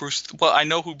idea who Bruce. Well, I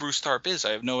know who Bruce Tharp is.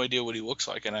 I have no idea what he looks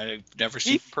like, and I've never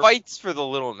seen. He fights for the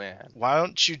little man. Why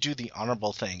don't you do the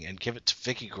honorable thing and give it to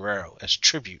Vicky Guerrero as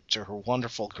tribute to her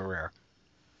wonderful career?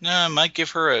 No, I might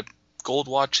give her a Gold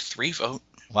Watch 3 vote.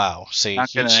 Wow. See,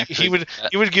 Not gonna he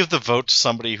would give the vote to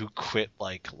somebody who quit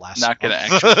like last. Not gonna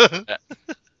month. actually do that.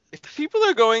 If people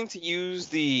are going to use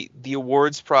the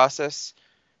awards process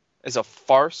as a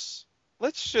farce,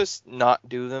 let's just not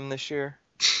do them this year.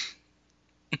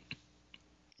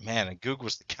 Man, and Goog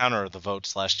was the counter of the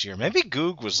votes last year. Maybe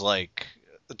Goog was like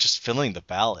just filling the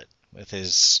ballot with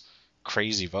his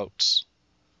crazy votes.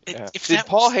 Yeah. If Did that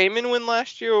Paul was- Heyman win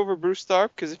last year over Bruce Tharp?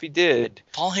 Because if he did,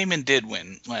 Paul Heyman did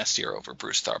win last year over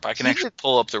Bruce Tharp. I can He actually did.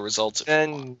 pull up the results if you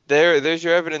want. then there's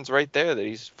your evidence right there that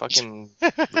he's fucking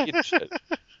reading shit.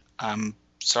 I'm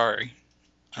sorry.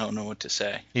 I don't know what to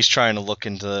say. He's trying to look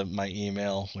into my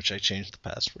email, which I changed the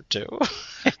password to.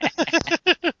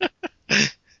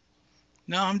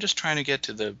 No, I'm just trying to get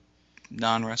to the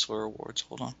non-wrestler awards.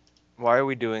 Hold on. Why are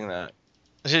we doing that?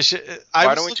 I Why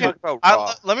was don't we looking- talk about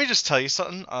Raw? Let me just tell you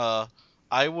something.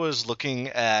 I was looking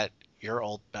at your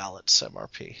old ballots,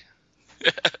 MRP.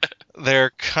 They're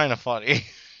kind of funny.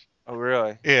 Oh,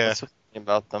 really? Yeah. What's so funny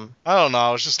about them? I don't know.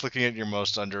 I was just looking at your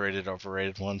most underrated,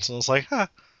 overrated ones, and I was like, huh,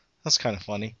 that's kind of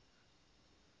funny.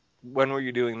 When were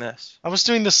you doing this? I was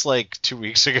doing this like 2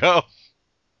 weeks ago.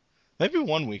 Maybe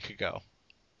 1 week ago.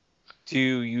 Do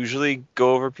you usually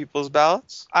go over people's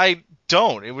ballots? I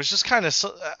don't. It was just kind of.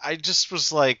 I just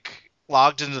was like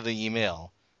logged into the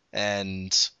email,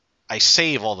 and I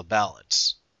save all the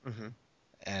ballots. Mm-hmm.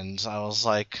 And I was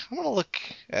like, I'm gonna look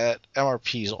at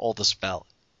MRP's oldest ballot,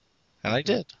 and I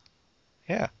did.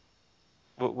 Yeah.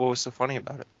 What was so funny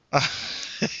about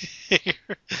it?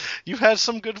 You had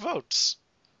some good votes.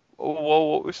 Well,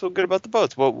 what was so good about the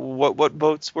votes? What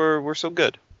votes were so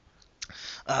good?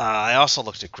 I also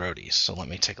looked at Grody's, so let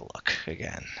me take a look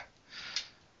again.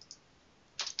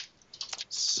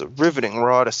 It's a riveting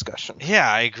Raw discussion. Yeah,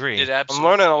 I agree. It I'm absolutely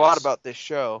learning a lot is. about this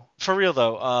show. For real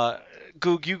though,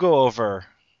 Goog, you go over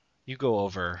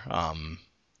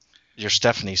your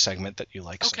Stephanie segment that you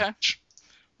like so Okay. much.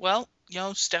 Well,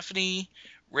 Stephanie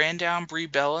ran down Brie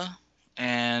Bella,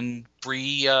 and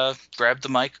Brie grabbed the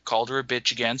mic, called her a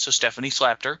bitch again, so Stephanie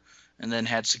slapped her, and then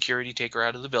had security take her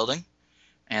out of the building.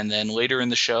 And then later in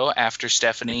the show, after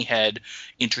Stephanie had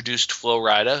introduced Flo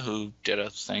Rida, who did a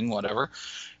thing, whatever,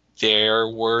 there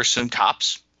were some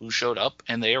cops who showed up,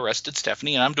 and they arrested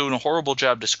Stephanie. And I'm doing a horrible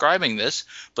job describing this,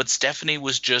 but Stephanie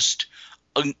was just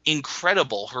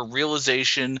incredible. Her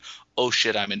realization, oh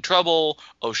shit, I'm in trouble.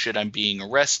 Oh shit, I'm being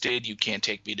arrested. You can't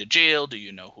take me to jail. Do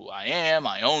you know who I am?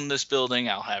 I own this building.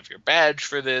 I'll have your badge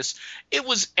for this. It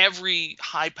was every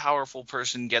high, powerful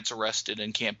person gets arrested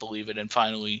and can't believe it and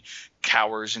finally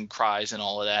cowers and cries and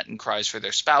all of that and cries for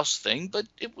their spouse thing. But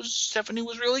Stephanie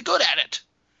was really good at it.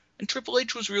 And Triple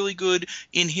H was really good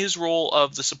in his role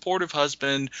of the supportive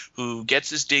husband who gets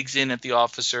his digs in at the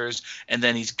officers, and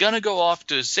then he's going to go off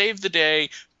to save the day,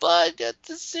 but at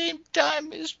the same time,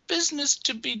 there's business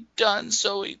to be done,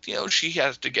 so she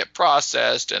has to get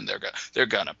processed, and they're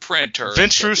going to print her.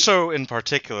 Vince Russo, in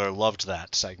particular, loved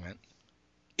that segment.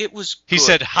 It was good. He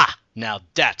said, "Ha! Now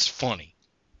that's funny."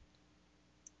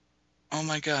 Oh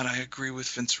my God, I agree with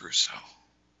Vince Russo.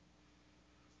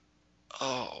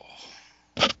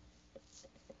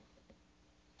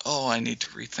 Oh, I need to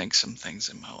rethink some things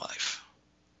in my life.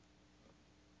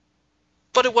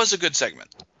 But it was a good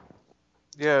segment.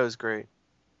 Yeah, it was great.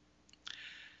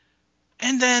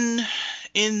 And then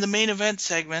in the main event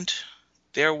segment,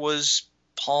 there was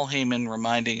Paul Heyman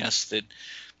reminding us that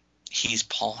he's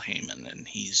Paul Heyman and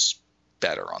he's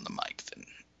better on the mic than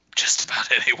just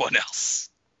about anyone else.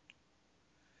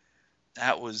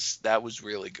 That was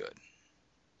really good.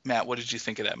 Matt, what did you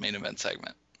think of that main event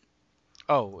segment?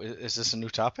 Oh, is this a new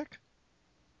topic?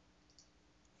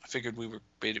 I figured we were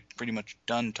pretty much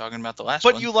done talking about the last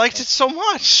one. one. But you liked it so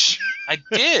much. I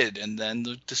did, and then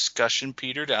the discussion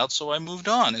petered out, so I moved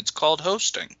on. It's called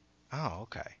hosting. Oh,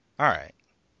 okay. All right.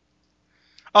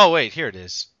 Oh, wait, here it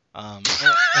is.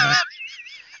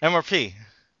 MRP.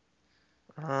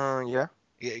 Yeah.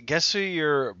 Guess who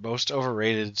your most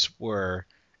overrateds were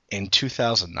in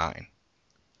 2009?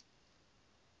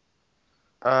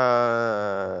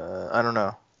 I don't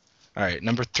know. All right,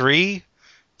 number 3,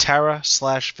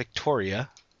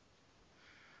 Tara/Victoria.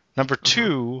 Number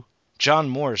 2, John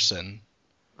Morrison.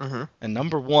 And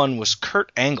number 1 was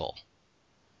Kurt Angle.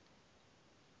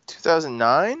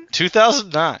 2009?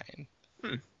 2009.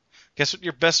 Guess what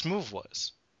your best move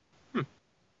was? That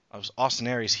was Austin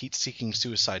Aries' heat-seeking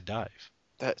suicide dive.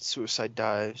 That suicide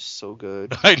dive's so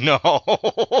good. I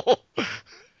know.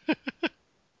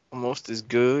 Almost as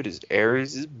good as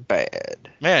Aries is bad.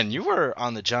 Man, you were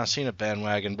on the John Cena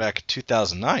bandwagon back in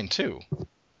 2009, too.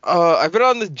 I've been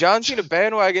on the John Cena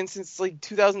bandwagon since,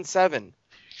 2007.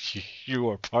 You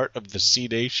are part of the C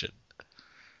Nation.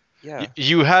 Yeah.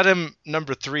 You had him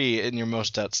number 3 in your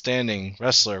most outstanding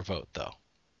wrestler vote, though.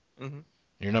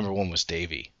 Your number 1 was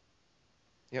Davey.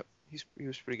 Yep, he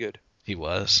was pretty good. He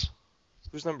was.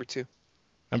 Who's number 2?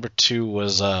 Number 2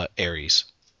 was Aries.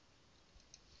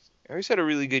 Aries had a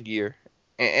really good year,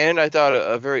 and I thought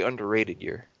a very underrated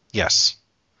year. Yes.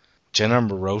 Jenna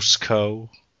Morosco,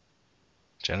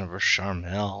 Jennifer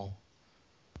Charmel,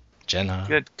 Jenna.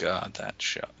 Good God,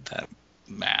 that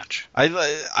match.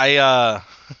 I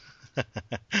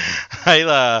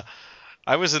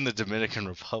was in the Dominican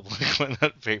Republic when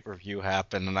that pay-per-view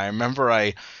happened, and I remember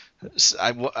I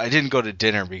didn't go to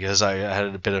dinner because I had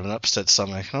a bit of an upset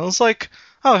stomach, and I was like,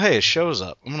 oh, hey, it shows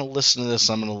up. I'm going to listen to this,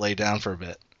 and I'm going to lay down for a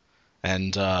bit.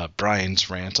 And Brian's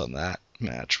rant on that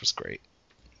match was great.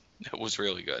 It was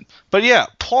really good. But yeah,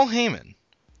 Paul Heyman.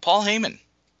 Paul Heyman.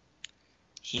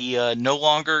 He no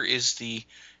longer is the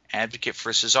advocate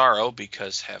for Cesaro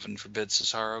because heaven forbid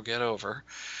Cesaro get over.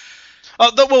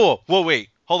 Whoa, wait.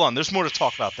 Hold on. There's more to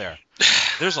talk about there.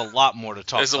 There's a lot more to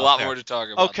talk about. There's a lot more to talk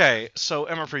about. Okay, so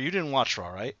Emma, you didn't watch Raw,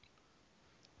 right?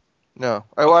 No,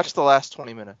 I watched the last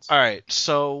 20 minutes. All right,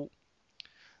 so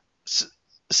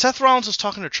Seth Rollins was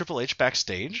talking to Triple H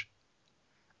backstage,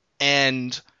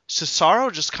 and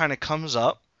Cesaro just kind of comes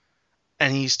up,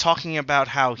 and he's talking about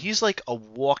how he's like a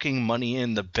walking Money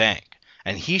in the Bank,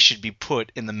 and he should be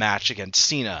put in the match against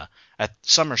Cena at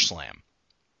SummerSlam.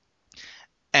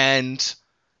 And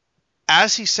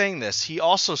as he's saying this, he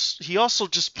also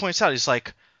just points out, he's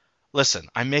like, listen,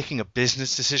 I'm making a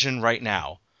business decision right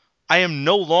now. I am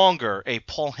no longer a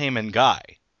Paul Heyman guy.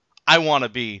 I want to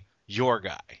be your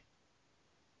guy.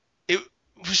 It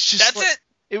was just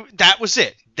that was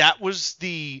it. That was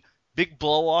the big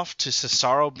blow off to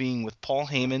Cesaro being with Paul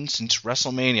Heyman since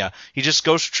WrestleMania. He just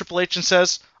goes to Triple H and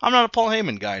says, I'm not a Paul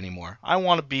Heyman guy anymore. I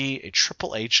want to be a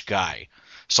Triple H guy.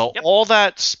 So all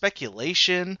that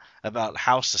speculation about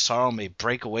how Cesaro may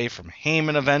break away from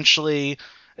Heyman eventually.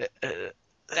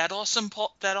 That awesome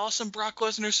Brock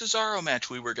Lesnar Cesaro match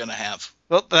we were going to have.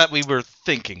 Well, that we were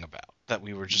thinking about. That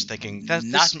we were just thinking. That's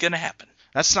not going to happen.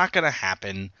 That's not going to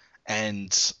happen.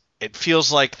 And it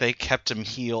feels like they kept him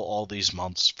heel all these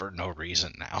months for no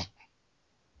reason now.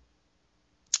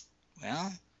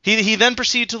 Well, he then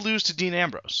proceeded to lose to Dean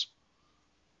Ambrose.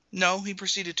 No, he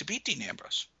proceeded to beat Dean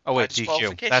Ambrose. Oh, wait, By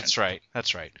DQ. disqualification.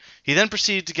 That's right. He then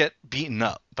proceeded to get beaten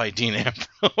up by Dean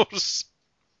Ambrose.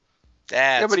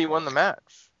 Yeah, but he won the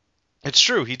match. It's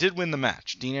true. He did win the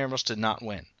match. Dean Ambrose did not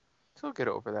win. He'll get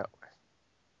over that way.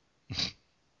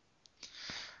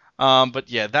 But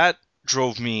yeah, that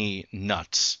drove me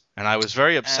nuts. And I was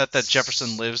very upset that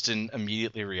Jefferson Lives didn't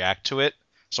immediately react to it.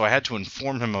 So I had to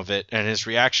inform him of it. And his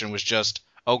reaction was just,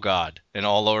 "Oh, God," in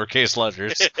all lowercase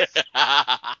letters.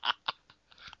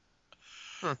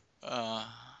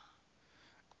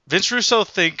 Vince Russo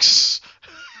thinks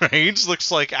Reigns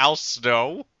looks like Al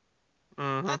Snow.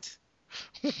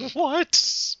 Mm-hmm.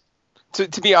 What?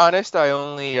 To be honest, I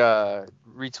only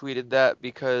retweeted that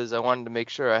because I wanted to make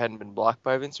sure I hadn't been blocked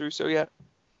by Vince Russo yet.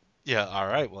 Yeah, all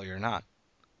right. Well, you're not.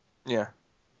 Yeah.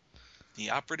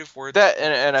 The operative word. That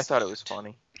and I thought it was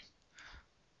funny.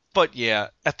 But yeah,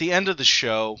 at the end of the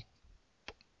show,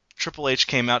 Triple H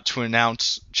came out to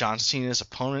announce John Cena's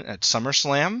opponent at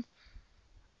SummerSlam.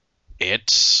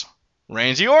 It's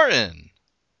Randy Orton.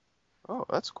 Oh,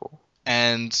 that's cool.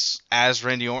 And as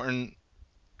Randy Orton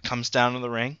comes down to the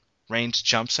ring, Reigns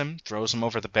jumps him, throws him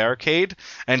over the barricade,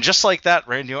 and just like that,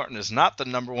 Randy Orton is not the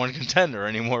number one contender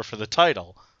anymore for the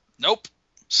title. Nope.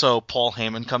 So Paul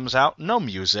Heyman comes out, no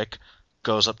music,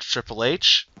 goes up to Triple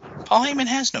H. Paul Heyman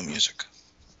has no music.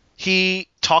 He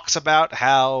talks about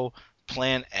how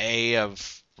Plan A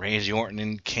of Randy Orton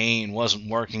and Kane wasn't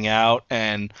working out,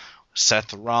 and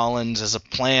Seth Rollins as a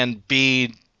Plan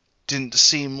B didn't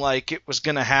seem like it was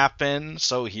going to happen,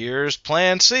 so here's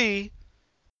Plan C.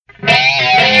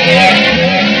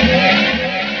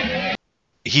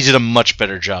 He did a much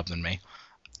better job than me.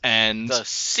 And the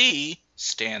C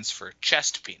stands for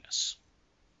chest penis.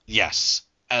 Yes.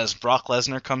 As Brock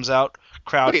Lesnar comes out,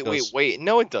 crowd goes... Wait.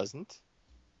 No, it doesn't.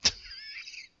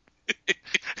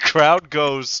 Crowd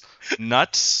goes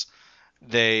nuts.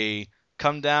 They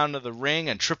come down to the ring,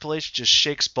 and Triple H just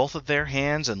shakes both of their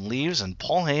hands and leaves, and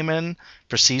Paul Heyman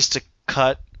proceeds to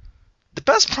cut the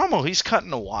best promo he's cut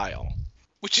in a while.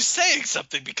 Which is saying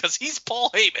something, because he's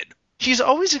Paul Heyman. He's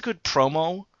always a good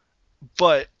promo,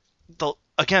 but the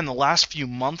last few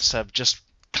months have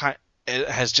it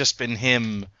has just been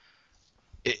him.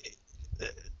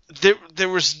 There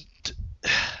was,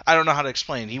 I don't know how to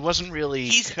explain. He wasn't really.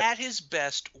 He's at his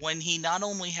best when he not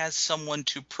only has someone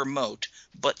to promote,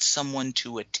 but someone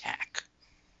to attack.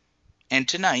 And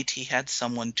tonight he had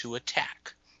someone to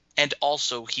attack. And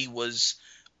also he was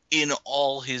in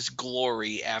all his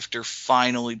glory after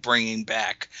finally bringing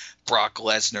back Brock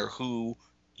Lesnar, who,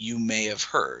 you may have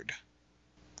heard,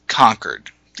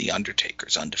 conquered The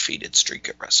Undertaker's undefeated streak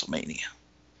at WrestleMania.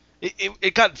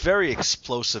 It got very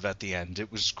explosive at the end.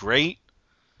 It was great.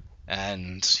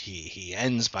 And he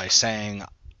ends by saying,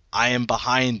 "I am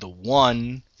behind the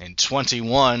 1 in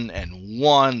 21 and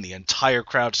 1." The entire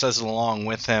crowd says it along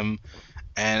with him.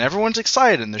 And everyone's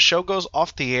excited. And the show goes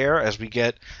off the air as we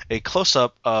get a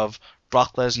close-up of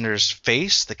Brock Lesnar's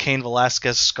face, the Cain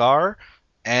Velasquez scar,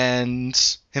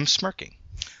 and him smirking.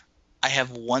 I have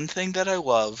one thing that I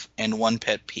love and one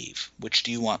pet peeve. Which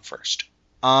do you want first?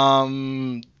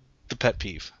 The pet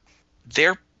peeve.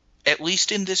 They're, at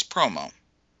least in this promo,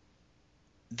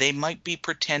 they might be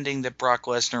pretending that Brock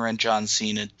Lesnar and John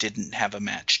Cena didn't have a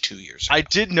match 2 years ago. I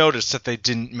did notice that they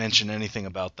didn't mention anything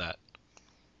about that.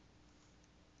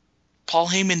 Paul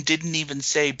Heyman didn't even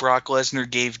say Brock Lesnar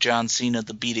gave John Cena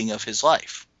the beating of his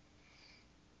life,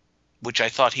 which I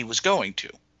thought he was going to.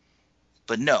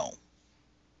 But no.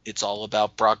 It's all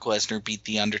about Brock Lesnar beat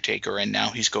The Undertaker, and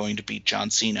now he's going to beat John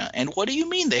Cena. And what do you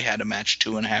mean they had a match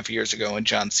 2.5 years ago and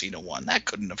John Cena won? That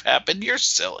couldn't have happened. You're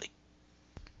silly.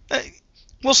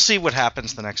 We'll see what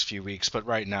happens the next few weeks, but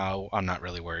right now I'm not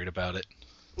really worried about it.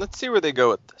 Let's see where they go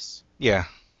with this. Yeah.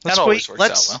 That always works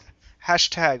out well.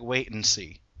 Hashtag wait and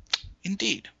see.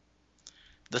 Indeed.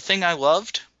 The thing I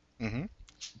loved,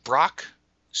 Brock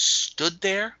stood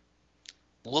there,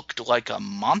 looked like a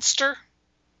monster,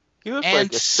 He looked and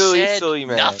like a silly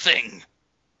man. Nothing.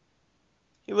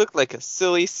 He looked like a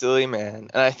silly man.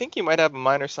 And I think he might have a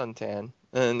minor suntan.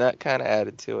 And that kind of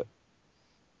added to it.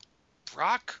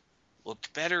 Brock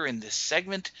looked better in this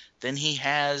segment than he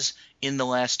has in the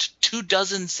last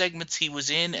 24 segments he was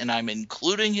in, and I'm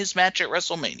including his match at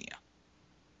WrestleMania.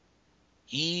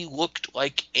 He looked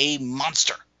like a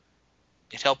monster.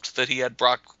 It helped that he had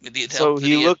Brock. So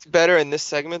he looked better in this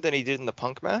segment than he did in the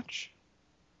Punk match?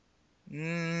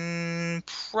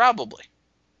 Probably.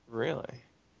 Really?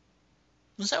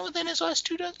 Was that within his last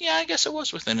 24? Yeah, I guess it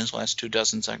was within his last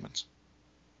 24 segments.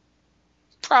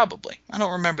 Probably. I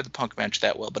don't remember the Punk match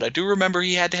that well, but I do remember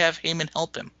he had to have Heyman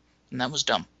help him, and that was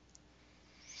dumb.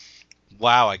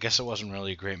 Wow, I guess it wasn't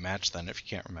really a great match then if you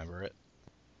can't remember it.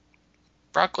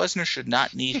 Brock Lesnar should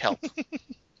not need help.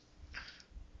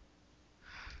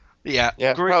 Yeah,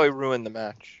 Yeah, great. probably ruined the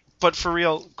match. But for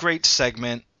real, great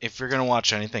segment. If you're going to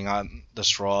watch anything on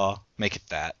this Raw, make it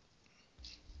that.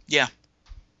 Yeah.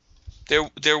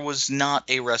 There was not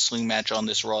a wrestling match on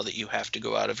this Raw that you have to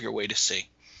go out of your way to see.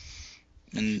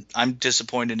 And I'm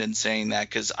disappointed in saying that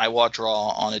because I watch Raw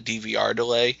on a DVR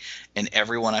delay, and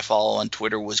everyone I follow on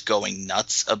Twitter was going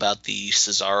nuts about the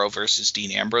Cesaro versus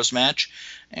Dean Ambrose match,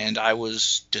 and I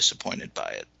was disappointed by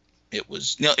it. It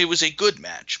was a good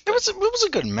match. It was a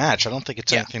good match. I don't think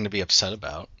it's Yeah. anything to be upset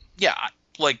about. Yeah,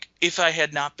 like if I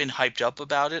had not been hyped up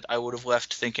about it, I would have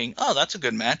left thinking, "Oh, that's a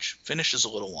good match. Finish is a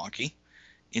little wonky."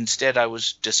 Instead, I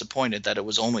was disappointed that it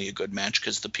was only a good match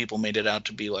because the people made it out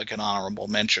to be like an honorable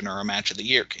mention or a match of the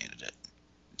year candidate.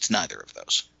 It's neither of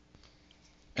those.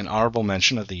 An honorable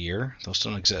mention of the year? Those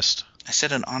don't exist. I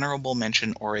said an honorable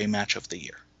mention or a match of the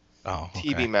year. Oh, okay.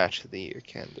 TV match of the year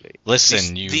candidate.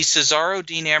 Listen, The Cesaro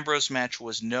Dean Ambrose match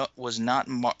was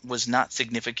not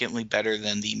significantly better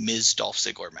than the Miz Dolph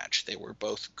Ziggler match. They were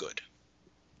both good.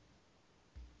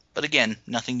 But again,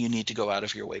 nothing you need to go out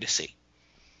of your way to see.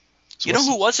 So You know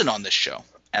who wasn't on this show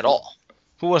at all?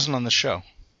 Who wasn't on the show?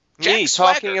 Jack Me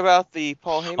Swagger. talking about the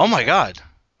Paul Heyman. Oh my God!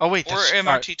 Oh wait, Or that's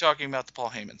MRT talking about the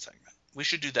Paul Heyman segment. We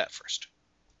should do that first.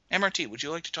 MRT, would you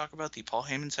like to talk about the Paul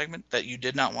Heyman segment that you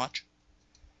did not watch?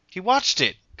 He watched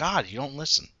it. God, you don't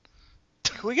listen.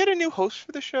 Can we get a new host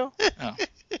for the show? Oh.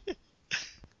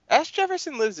 Ask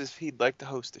Jefferson Lives if he'd like to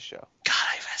host the show. God,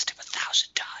 I've asked him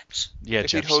 1,000 times. Yeah, if he'd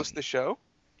Jefferson. host the show?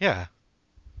 Yeah.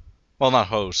 Well, not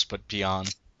host, but be on.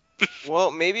 Well,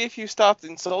 maybe if you stopped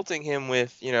insulting him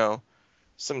with,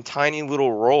 some tiny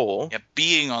little role. Yeah,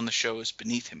 being on the show is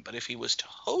beneath him, but if he was to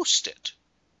host it,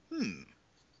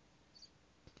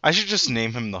 I should just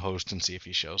name him the host and see if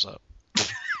he shows up.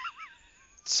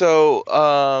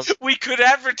 So, we could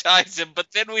advertise him,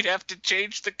 but then we'd have to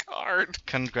change the card.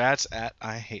 Congrats at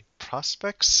I Hate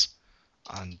Prospects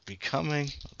on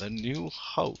becoming the new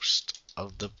host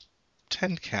of the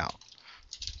 10 Count.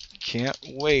 Can't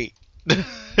wait.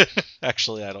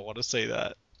 Actually, I don't want to say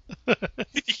that.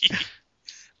 That's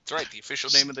right. The official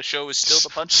name of the show is still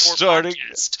the Punch Sport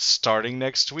Podcast. Starting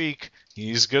next week,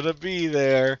 he's gonna be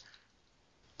there.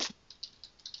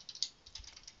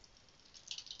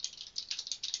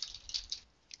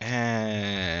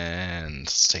 And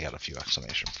let's take out a few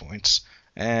exclamation points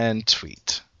and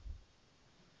tweet.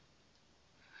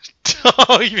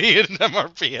 Oh, me and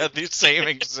MRP had the same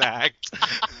exact.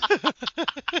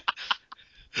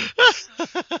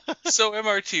 So,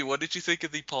 MRT, what did you think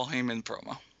of the Paul Heyman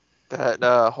promo? that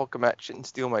Hulkamat shouldn't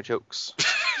steal my jokes.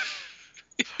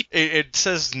 It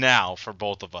says now for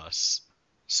both of us.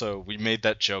 So we made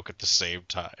that joke at the same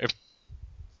time.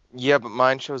 Yeah, but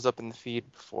mine shows up in the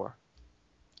feed before.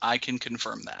 I can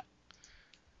confirm that.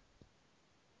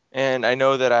 And I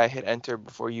know that I hit enter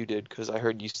before you did because I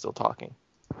heard you still talking.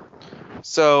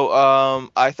 So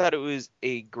I thought it was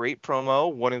a great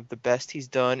promo, one of the best he's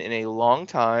done in a long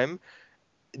time.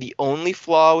 The only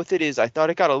flaw with it is I thought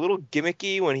it got a little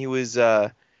gimmicky when he was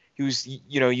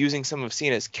using some of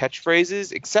Cena's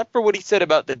catchphrases, except for what he said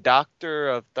about the doctor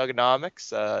of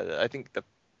thugonomics. I think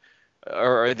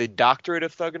the doctorate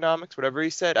of thugonomics, whatever he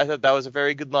said. I thought that was a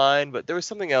very good line, but there was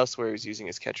something else where he was using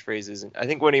his catchphrases, and I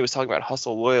think when he was talking about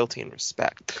hustle, loyalty, and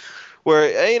respect,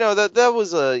 where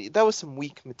that was some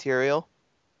weak material,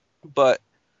 but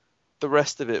the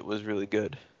rest of it was really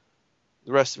good.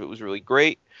 The rest of it was really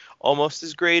great, almost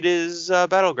as great as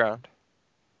Battleground.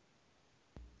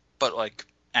 But, like,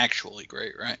 actually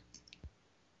great, right?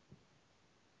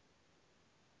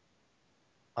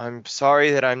 I'm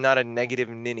sorry that I'm not a negative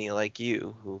ninny like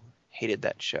you, who hated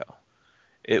that show.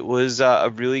 It was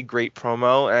a really great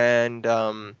promo, and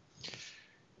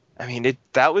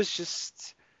that was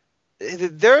just.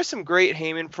 There are some great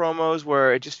Heyman promos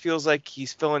where it just feels like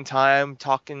he's filling time,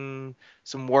 talking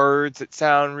some words that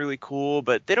sound really cool,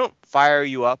 but they don't fire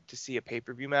you up to see a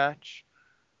pay-per-view match.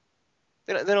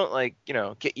 They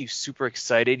don't get you super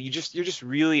excited. You're just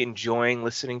really enjoying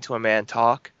listening to a man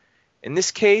talk. In this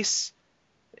case,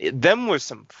 them were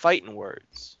some fighting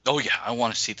words. Oh, yeah, I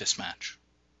want to see this match.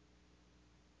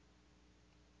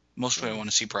 Mostly I want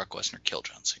to see Brock Lesnar kill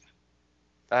John Cena.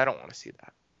 I don't want to see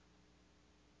that.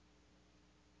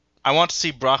 I want to see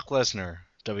Brock Lesnar,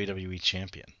 WWE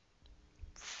Champion.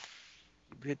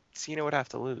 Cena would have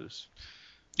to lose.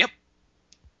 Yep.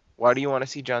 Why do you want to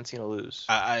see John Cena lose?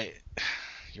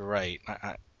 You're right.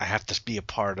 I have to be a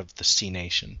part of the C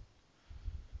Nation.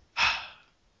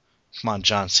 Come on,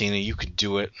 John Cena, you can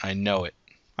do it. I know it.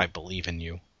 I believe in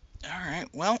you. All right,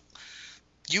 well,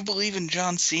 You believe in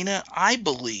John Cena? I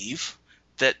believe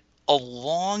that a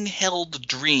long-held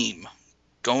dream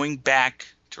going back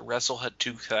to WrestleHut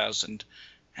 2000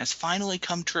 has finally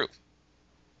come true.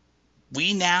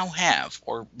 We now have,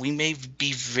 or we may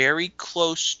be very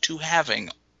close to having,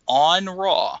 on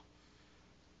Raw,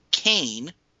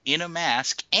 Kane in a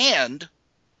mask and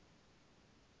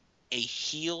a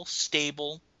heel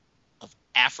stable of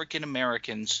African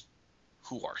Americans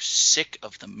who are sick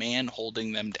of the man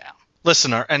holding them down.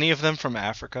 Listen, are any of them from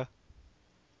Africa?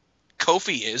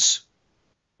 Kofi is.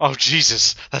 Oh,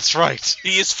 Jesus, that's right.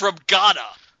 He is from Ghana,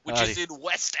 which is in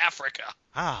West Africa.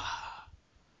 Ah.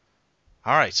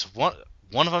 All right, so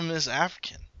one of them is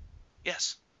African.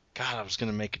 Yes. God, I was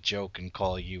going to make a joke and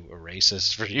call you a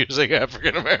racist for using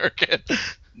African American.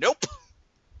 Nope.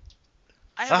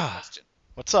 I have a question.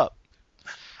 What's up?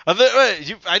 I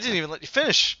didn't even let you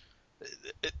finish.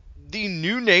 The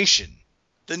New Nation.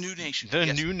 The New Nation.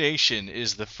 The New Nation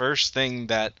is the first thing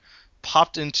that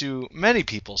popped into many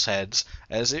people's heads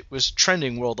as it was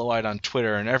trending worldwide on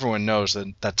Twitter, and everyone knows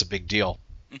that that's a big deal.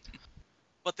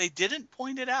 But they didn't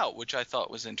point it out, which I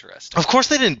thought was interesting. Of course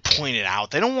they didn't point it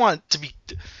out. They don't want to be...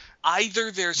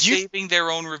 Either they're saving their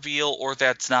own reveal, or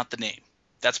that's not the name.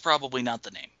 That's probably not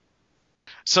the name.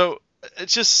 So,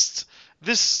 it's just...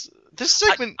 This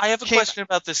segment... I have a question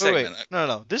about this segment. Wait.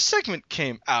 No. This segment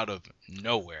came out of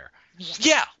nowhere.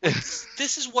 Yeah.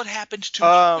 This is what happened to me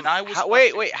when I was...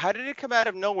 Wait. How did it come out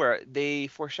of nowhere? They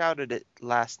foreshadowed it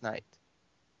last night.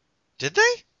 Did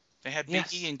they? They had Big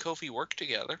E and Kofi work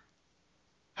together.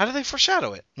 How did they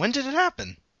foreshadow it? When did it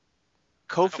happen?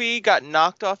 Kofi got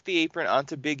knocked off the apron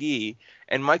onto Big E,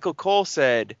 and Michael Cole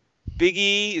said Big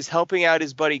E is helping out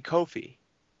his buddy Kofi.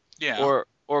 Yeah.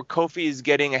 Or Kofi is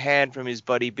getting a hand from his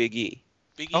buddy Big E.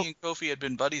 Big E and Kofi had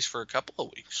been buddies for a couple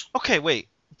of weeks. Okay, wait.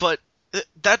 But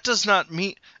that does not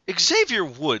mean... Xavier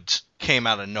Woods came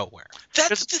out of nowhere.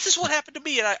 This is what happened to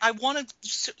me, and I want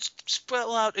to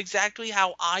spell out exactly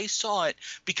how I saw it,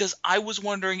 because I was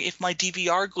wondering if my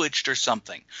DVR glitched or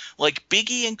something. Like,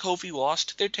 Big E and Kofi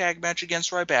lost their tag match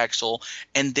against Rybaxel,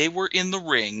 and they were in the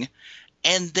ring,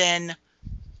 and then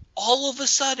all of a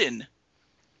sudden,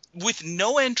 with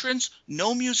no entrance,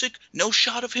 no music, no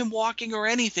shot of him walking or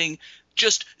anything,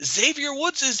 just Xavier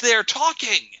Woods is there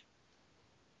talking.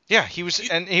 Yeah, he was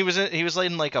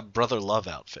in like a Brother Love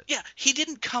outfit. Yeah, he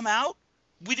didn't come out.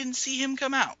 We didn't see him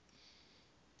come out.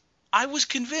 I was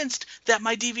convinced that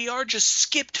my DVR just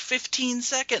skipped 15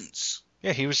 seconds.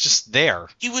 Yeah, he was just there.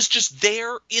 He was just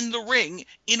there in the ring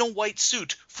in a white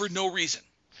suit for no reason.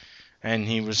 And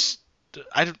he was...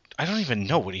 I don't even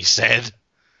know what he said.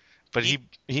 But he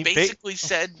basically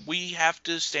said we have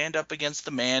to stand up against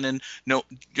the man, and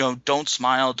don't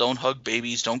smile, don't hug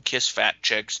babies, don't kiss fat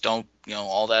chicks, don't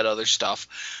all that other stuff,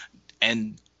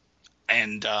 and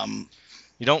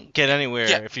you don't get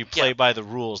anywhere if you play by the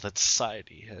rules that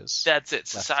society has. That's it.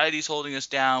 Society's holding us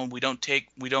down. We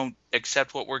don't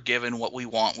accept what we're given. What we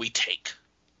want, we take.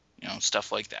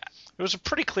 Stuff like that. It was a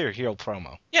pretty clear heel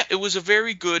promo. Yeah, it was a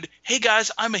very good, hey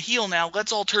guys, I'm a heel now,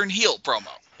 let's all turn heel promo.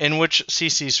 In which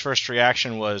CC's first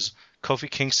reaction was Kofi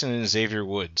Kingston and Xavier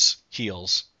Woods,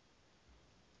 heels.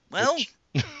 Well,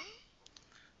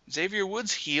 Xavier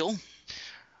Woods heel.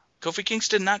 Kofi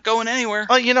Kingston not going anywhere.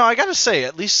 Well, I gotta say,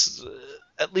 at least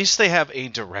they have a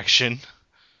direction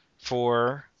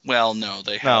for... Well, no,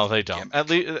 they don't. At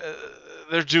least...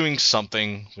 they're doing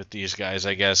something with these guys,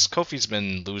 I guess. Kofi's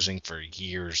been losing for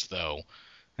years, though.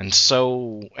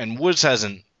 And Woods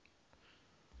hasn't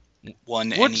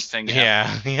won anything. Yeah,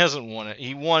 he hasn't won it.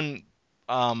 He won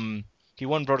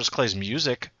Brodus Clay's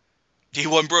music. He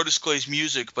won Brodus Clay's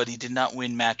music, but he did not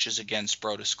win matches against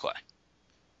Brodus Clay.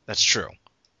 That's true.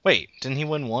 Wait, didn't he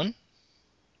win one?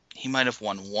 He might have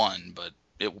won one, but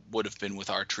it would have been with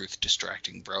R-Truth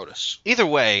distracting Brodus. Either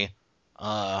way,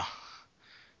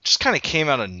 just kind of came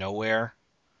out of nowhere.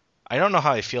 I don't know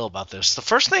how I feel about this. The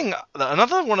first thing,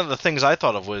 another one of the things I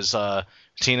thought of was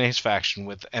TNA's faction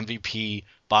with MVP,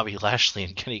 Bobby Lashley,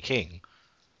 and Kenny King.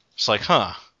 It's like,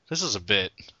 this is a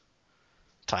bit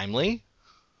timely.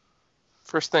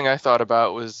 First thing I thought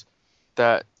about was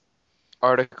that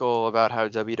article about how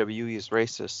WWE is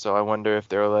racist, so I wonder if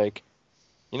they're like,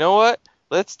 you know what?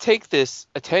 Let's take this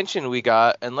attention we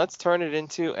got and let's turn it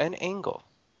into an angle.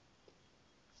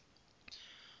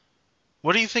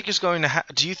 What do you think is going to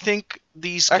happen? Do you think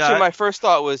these guys... Actually, my first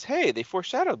thought was, hey, they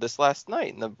foreshadowed this last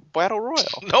night in the Battle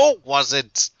Royal. No, it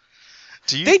wasn't.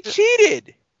 They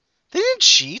cheated. They didn't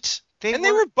cheat. They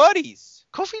were buddies.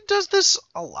 Kofi does this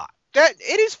a lot.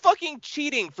 It is fucking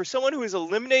cheating for someone who is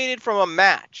eliminated from a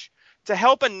match to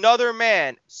help another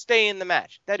man stay in the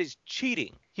match. That is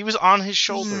cheating. He was on his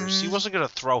shoulders. He wasn't going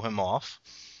to throw him off.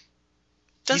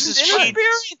 Doesn't He's cheat.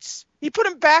 Interference. He put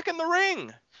him back in the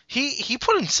ring. He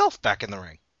put himself back in the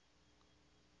ring.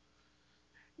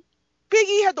 Big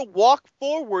E had to walk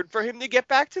forward for him to get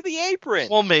back to the apron.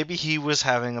 Well, maybe he was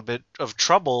having a bit of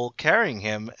trouble carrying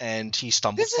him, and he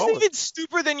stumbled This is forward. even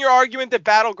stupider than your argument that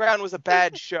Battleground was a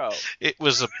bad show. It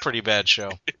was a pretty bad show.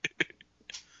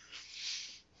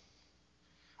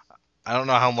 I don't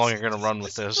know how long you're going to run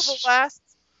with For this. the last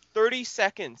 30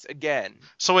 seconds again.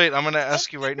 So wait, I'm going to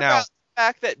ask you right Think now. about the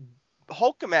fact that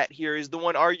Hulkamat here is the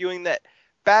one arguing that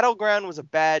Battleground was a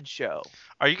bad show.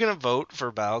 Are you going to vote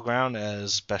for Battleground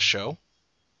as best show?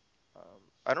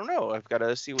 I don't know. I've got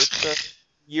to see what the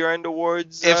year-end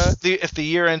awards. If the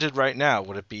year ended right now,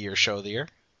 would it be your show of the year?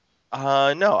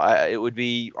 No, it would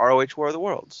be ROH War of the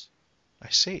Worlds. I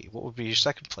see. What would be your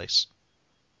second place?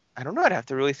 I don't know. I'd have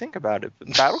to really think about it.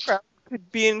 But Battleground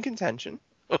could be in contention.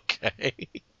 Okay.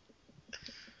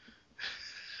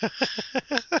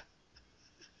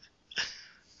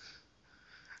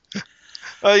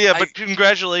 Oh yeah, but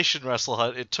congratulations, Wrestle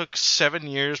Hut. It took 7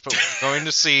 years, but we're going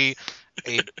to see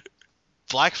a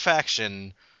black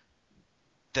faction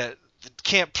that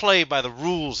can't play by the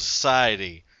rules of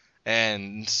society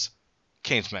and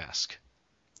Kane's Mask.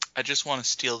 I just want to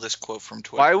steal this quote from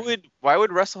Twitter. Why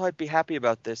would Wrestle Hut be happy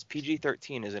about this?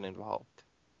 PG-13 isn't involved.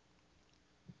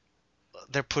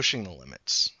 They're pushing the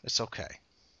limits. It's okay.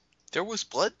 There was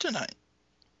blood tonight.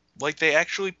 Like they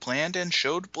actually planned and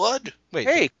showed blood. Wait.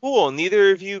 Hey, cool.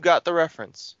 Neither of you got the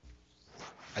reference.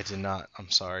 I did not. I'm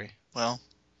sorry. Well,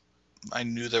 I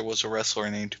knew there was a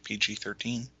wrestler named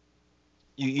PG-13.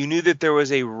 You knew that there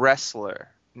was a wrestler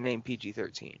named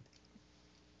PG-13.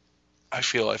 I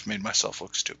feel I've made myself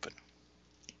look stupid.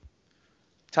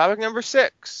 Topic number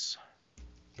 6.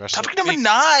 Topic number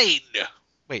 9!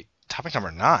 Wait, topic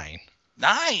number 9?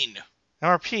 9!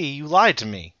 MRP, you lied to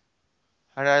me.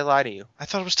 How did I lie to you? I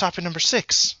thought it was topic number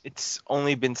 6. It's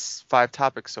only been 5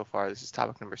 topics so far. This is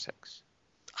topic number 6.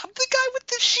 I'm the guy with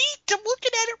the sheet. I'm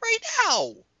looking at it right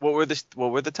now. What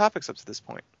were the topics up to this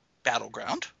point?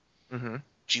 Battleground. Mm-hmm.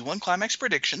 G1 Climax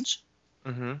predictions.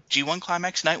 Mm-hmm. G1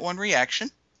 Climax Night 1 reaction.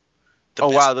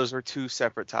 Wow, those were 2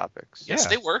 separate topics. Yes, Yeah.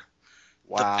 they were.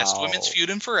 Wow. The best women's feud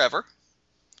in forever.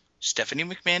 Stephanie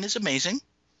McMahon is amazing.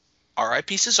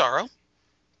 R.I.P. Cesaro.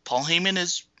 Paul Heyman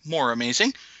is more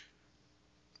amazing.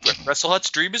 Wrestle Hut's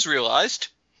dream is realized.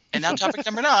 And now topic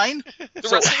number 9. The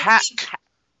So rest of the week.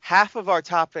 half of our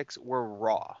topics were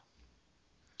Raw.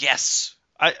 Yes.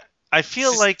 I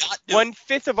feel This is like not new.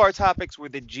 1/5 of our topics were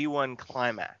the G1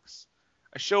 Climax.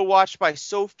 A show watched by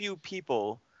so few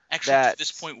people. Actually, to that-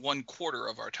 this point, 1/4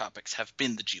 of our topics have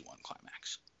been the G1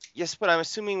 Climax. Yes, but I'm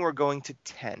assuming we're going to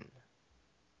 10.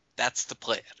 That's the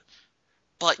plan.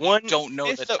 But you 1/5 don't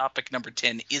know that of- topic number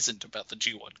 10 isn't about the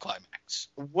G1 Climax.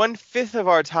 1/5 of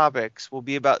our topics will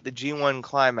be about the G1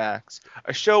 Climax,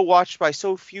 a show watched by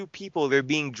so few people they're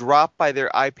being dropped by their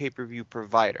iPay-per-view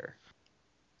provider.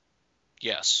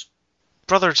 Yes.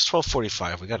 brother, it's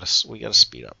 12:45. We gotta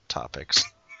speed up topics.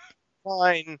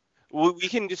 Fine. We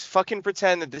can just fucking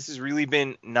pretend that this has really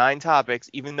been 9 topics,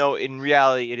 even though in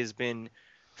reality it has been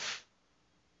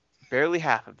barely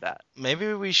half of that.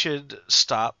 Maybe we should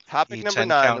stop. Topic the number 10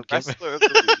 9, count the wrestler of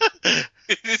the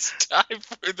week. It's time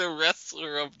for the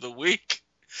wrestler of the week.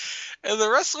 And the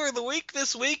wrestler of the week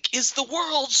this week is the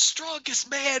world's strongest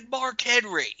man, Mark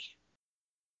Henry.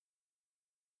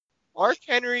 Mark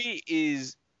Henry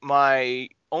is my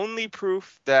only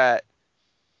proof that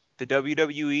the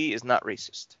WWE is not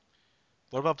racist.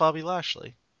 What about Bobby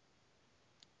Lashley?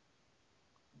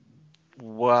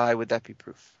 Why would that be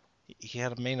proof? He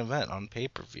had a main event on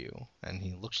pay-per-view, and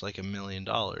he looked like $1 million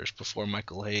before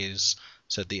Michael Hayes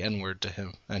said the N-word to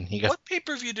him, and he got. What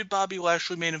pay-per-view did Bobby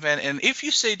Lashley main event? And if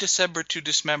you say December to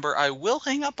Dismember, I will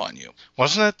hang up on you.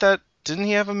 Wasn't it that? Didn't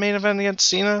he have a main event against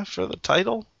Cena for the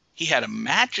title? He had a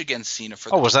match against Cena for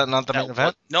the Oh, was that not the main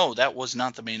event? No, that was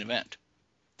not the main event.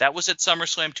 That was at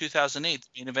SummerSlam 2008.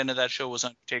 The main event of that show was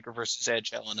Undertaker versus Edge,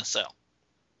 Hell in a Cell.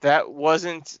 That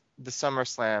wasn't the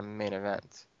SummerSlam main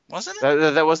event. Wasn't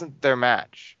it? That wasn't their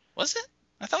match. Was it?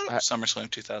 I thought it was SummerSlam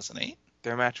 2008.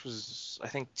 Their match was, I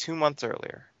think, 2 months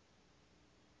earlier.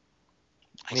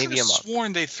 I Maybe could have a month.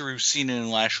 sworn they threw Cena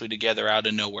and Lashley together out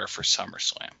of nowhere for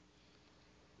SummerSlam.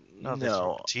 No, they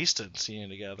threw Batista and Cena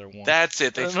together once. That's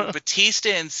it. They threw Batista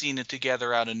and Cena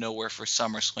together out of nowhere for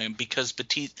SummerSlam because I don't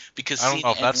Cena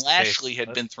know if and that's the case, Lashley had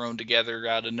but- been thrown together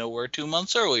out of nowhere 2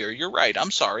 months earlier. You're right.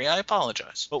 I'm sorry. I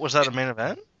apologize. But was that a main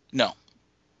event? No,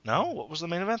 No? What was the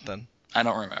main event then? I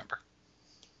don't remember.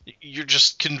 You're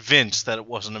just convinced that it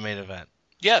wasn't a main event.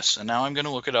 Yes, and now I'm going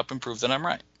to look it up and prove that I'm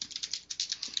right.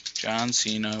 John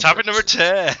Cena. Topic number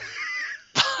 10.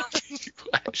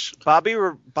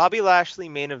 Bobby Lashley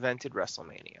main evented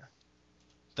WrestleMania.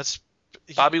 That's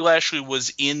Bobby Lashley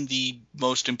was in the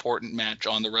most important match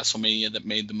on the WrestleMania that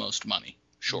made the most money.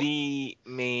 Sure. The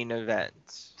main event.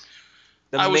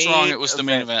 I was wrong. It was the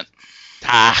main event.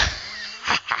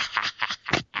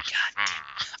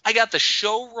 I got the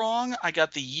show wrong, I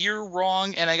got the year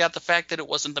wrong, and I got the fact that it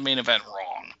wasn't the main event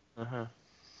wrong. Uh-huh.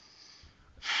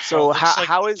 So Well,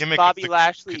 how is gimmick Bobby of the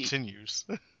Lashley continues?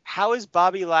 how is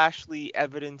Bobby Lashley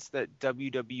evidence that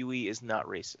WWE is not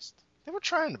racist? They were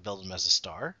trying to build him as a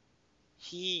star.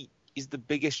 He is the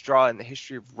biggest draw in the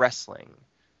history of wrestling.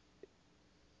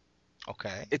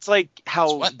 Okay. It's like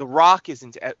how What? The Rock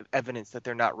isn't evidence that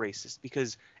they're not racist,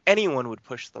 because anyone would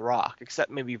push The Rock, except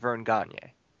maybe Vern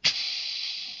Gagne.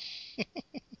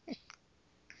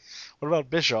 What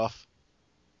about Bischoff?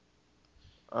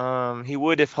 He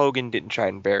would if Hogan didn't try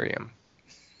and bury him.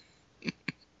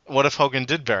 What if Hogan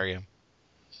did bury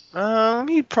him?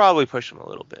 He'd probably push him a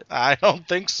little bit. I don't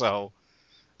think so.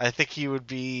 I think he would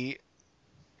be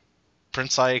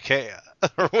Prince Iaukea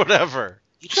or whatever.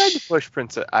 He tried to push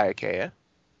Prince Iaukea.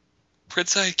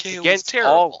 Prince Iaukea was Against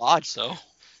terrible. all logic. So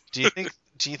Do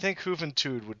you think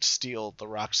Juventud would steal The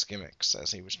Rock's gimmicks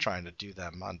as he was trying to do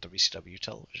them on WCW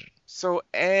television? So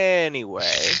anyway,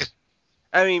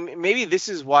 I mean, maybe this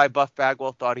is why Buff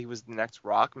Bagwell thought he was the next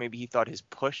Rock. Maybe he thought his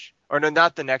push, or no,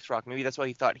 not the next Rock. Maybe that's why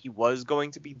he thought he was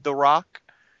going to be The Rock,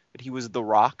 that he was The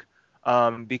Rock,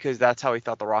 because that's how he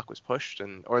thought The Rock was pushed,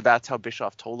 or that's how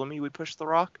Bischoff told him he would push The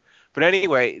Rock. But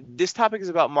anyway, this topic is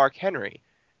about Mark Henry,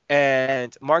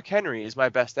 and Mark Henry is my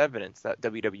best evidence that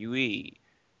WWE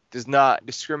does not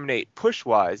discriminate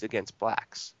push-wise against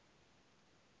blacks.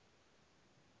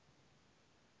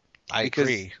 I Because-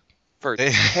 agree. For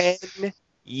 10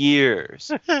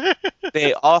 years,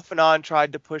 they off and on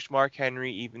tried to push Mark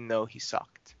Henry even though he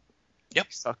sucked. Yep.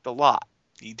 He sucked a lot.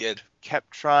 he did.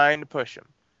 Kept trying to push him.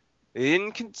 They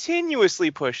didn't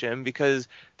continuously push him because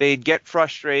they'd get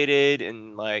frustrated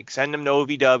and like send him to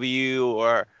OVW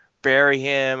or bury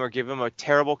him or give him a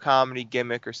terrible comedy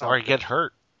gimmick or something. Or get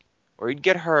hurt. Or he'd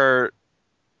get hurt.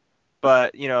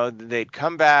 But, you know, they'd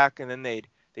come back and then they'd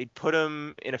put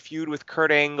him in a feud with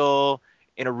Kurt Angle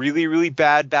in a really, really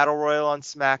bad battle royal on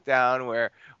SmackDown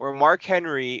where Mark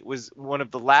Henry was one of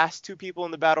the last two people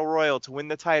in the battle royal to win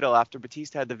the title after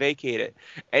Batista had to vacate it.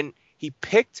 And he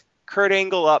picked Kurt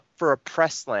Angle up for a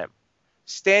press slam,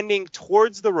 standing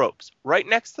towards the ropes, right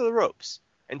next to the ropes.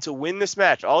 And to win this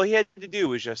match, all he had to do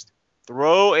was just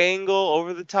throw Angle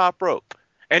over the top rope.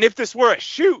 And if this were a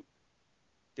shoot,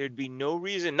 there'd be no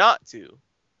reason not to.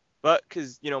 But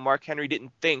because, you know, Mark Henry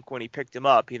didn't think when he picked him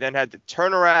up, he then had to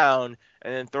turn around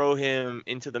and then throw him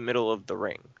into the middle of the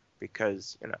ring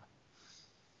because, you know.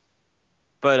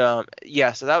 But,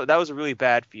 yeah, so that was a really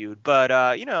bad feud.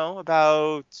 But, you know,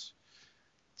 about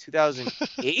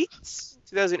 2008,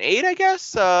 2008, I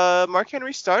guess, Mark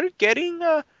Henry started getting,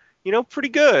 you know, pretty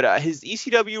good. His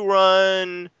ECW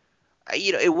run,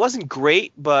 you know, it wasn't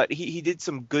great, but he did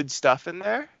some good stuff in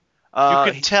there.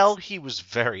 You could tell he was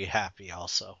very happy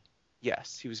also.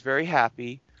 Yes, he was very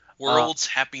happy. World's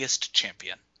happiest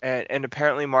champion. And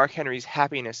apparently Mark Henry's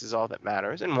happiness is all that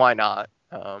matters. And why not?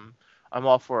 I'm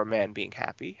all for a man being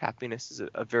happy. Happiness is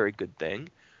a very good thing.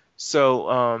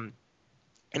 So,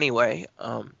 anyway,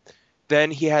 then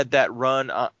he had that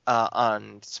run on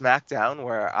SmackDown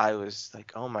where I was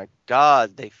like, oh my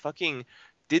God, they fucking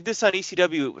did this on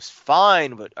ECW. It was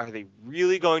fine, but are they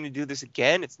really going to do this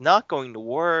again? It's not going to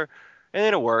work. And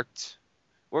then it worked.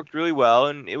 Worked really well,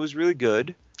 and it was really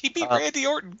good. He beat Randy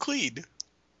Orton clean.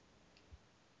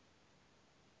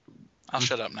 I'll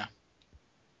shut up now.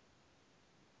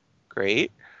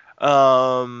 Great.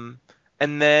 And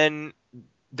then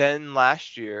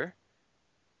last year,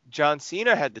 John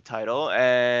Cena had the title,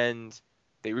 and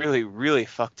they really, really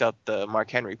fucked up the Mark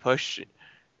Henry push,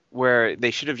 where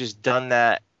they should have just done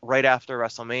that right after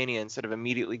WrestleMania instead of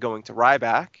immediately going to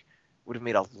Ryback. Would have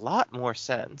made a lot more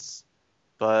sense.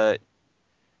 But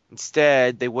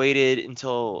instead, they waited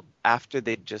until after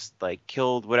they'd just like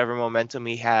killed whatever momentum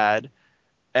he had,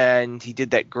 and he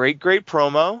did that great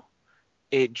promo.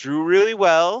 It drew really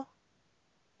well,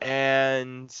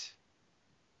 and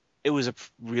it was a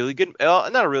really good,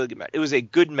 not a really good match. It was a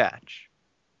good match.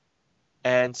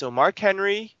 And so Mark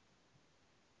Henry,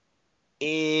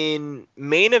 in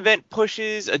main event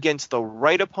pushes against the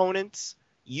right opponents,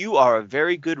 you are a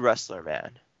very good wrestler,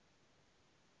 man.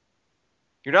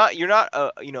 You're not you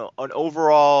know, an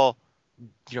overall,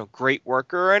 you know, great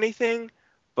worker or anything,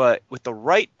 but with the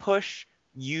right push,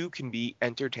 you can be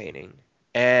entertaining.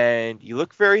 and you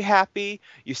look very happy.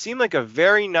 You seem like a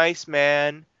very nice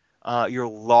man. You're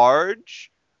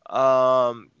large.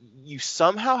 You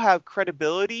somehow have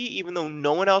credibility, even though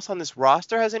no one else on this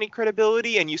roster has any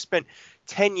credibility, and you spent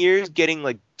 10 years getting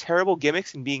like terrible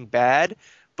gimmicks and being bad,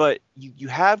 but you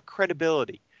have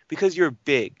credibility because you're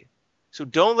big. So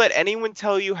don't let anyone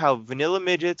tell you how vanilla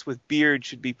midgets with beards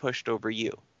should be pushed over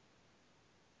you.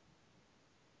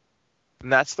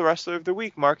 And that's the Wrestler of the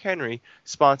Week, Mark Henry,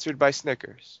 sponsored by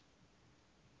Snickers.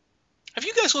 Have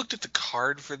you guys looked at the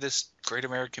card for this Great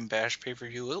American Bash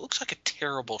pay-per-view? It looks like a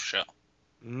terrible show.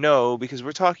 No, because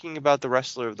we're talking about the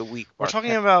Wrestler of the Week. We're Mark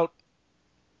talking Henry. about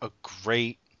a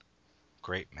great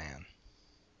man.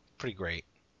 Pretty great.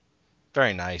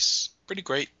 Very nice. Pretty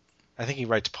great. I think he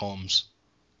writes poems.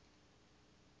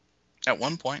 At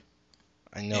one point.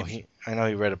 I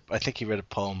think he read a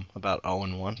poem about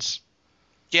Owen once.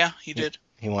 Yeah, he did.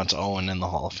 He wants Owen in the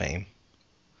Hall of Fame.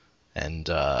 And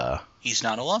he's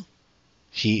not alone.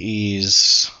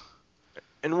 He's...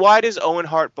 And why does Owen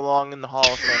Hart belong in the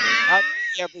Hall of Fame? How did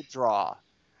he ever draw?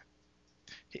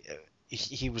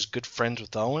 He was good friends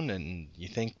with Owen, and you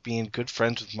think being good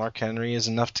friends with Mark Henry is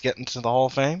enough to get into the Hall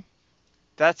of Fame?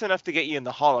 That's enough to get you in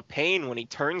the Hall of Pain when he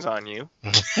turns on you.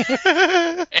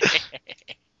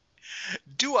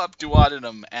 Duop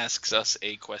Duodenum asks us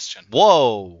a question.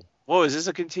 Whoa! Whoa, is this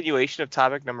a continuation of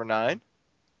topic number 9?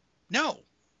 No,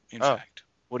 in Oh. fact.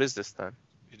 What is this then?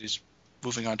 It is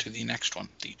moving on to the next one,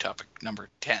 the topic number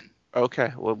 10.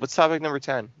 Okay, well, what's topic number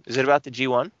 10? Is it about the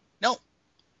G1? No.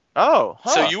 Oh, huh.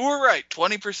 So you were right,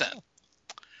 20%.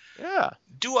 Yeah.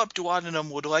 Duop Duodenum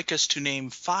would like us to name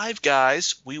 5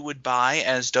 guys we would buy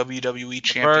as WWE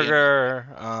champion Burger,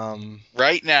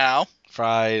 right now.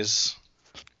 fries.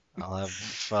 I'll have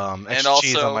extra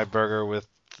cheese also- on my burger with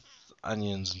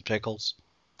onions and pickles.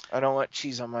 I don't want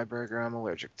cheese on my burger. I'm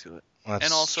allergic to it. That's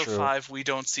And also true. 5 we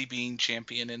don't see being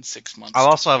champion in 6 months. I'll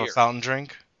also have a year. fountain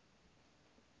drink.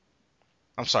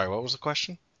 I'm sorry, what was the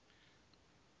question?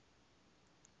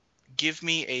 Give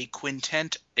me a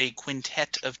quintet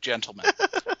of gentlemen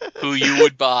who you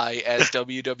would buy as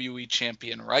WWE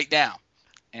champion right now.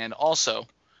 And also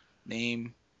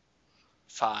name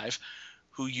 5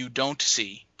 who you don't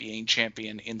see being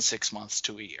champion in 6 months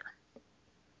to a year.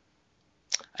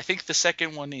 I think the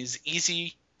second one is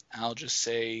easy. I'll just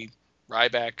say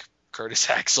Ryback, Curtis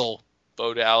Axel,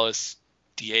 Bo Dallas,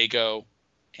 Diego,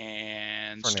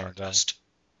 and Fernando. Stardust.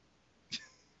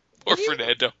 Or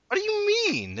Fernando. What do you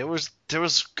mean? There was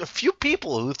a few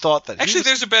people who thought that. Actually,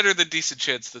 there's a better than decent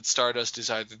chance that Stardust is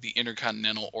either the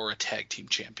Intercontinental or a Tag Team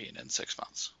Champion in 6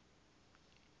 months.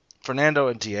 Fernando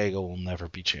and Diego will never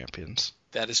be champions.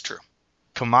 That is true.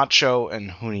 Camacho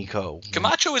and Hunico.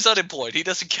 Camacho is unemployed. He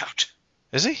doesn't count.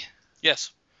 Is he?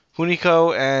 Yes.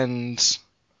 Hunico and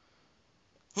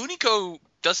Hunico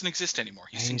doesn't exist anymore.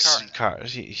 He's Sin Cara. Sin Cara.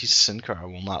 He's Sin Cara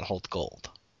will not hold gold.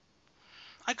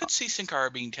 I could see Sin Cara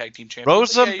being Tag Team Champion.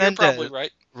 Rosa but yeah, you're probably Mendez.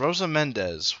 right. Rosa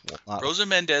Mendez will not. Rosa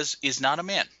Mendez is not a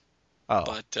man. Oh,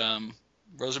 But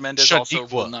Rosa Mendez also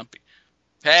Shaniqua. will not be.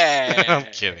 Hey! I'm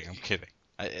kidding.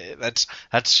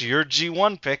 That's your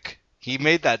G1 pick. He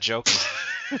made that joke.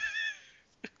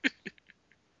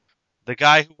 The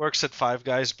guy who works at Five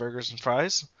Guys Burgers and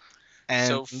Fries. And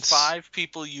So 5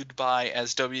 people you'd buy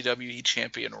as WWE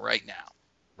champion right now.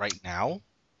 right now,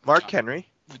 Mark Henry.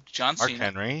 John Mark Cena,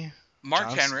 Henry. Mark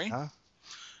John Henry, Cena.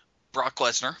 Brock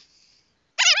Lesnar.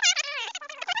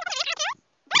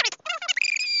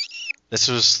 This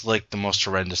was like the most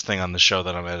horrendous thing on the show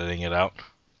that I'm editing it out.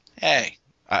 Hey.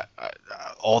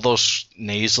 All those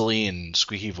nasally and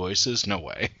squeaky voices, no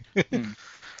way.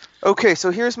 Okay,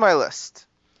 so here's my list.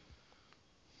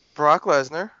 Brock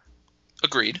Lesnar,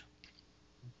 Agreed.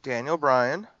 Daniel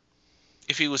Bryan.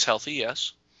 If he was healthy,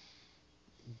 yes.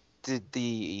 Did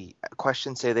the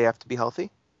question say they have to be healthy?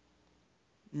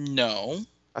 No.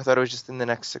 I thought it was just in the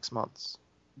next 6 months.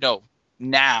 No.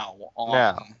 Now on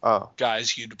Now. Oh.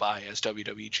 guys you'd buy as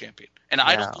WWE champion. And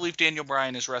I don't Now. believe Daniel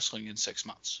Bryan is wrestling in 6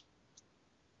 months.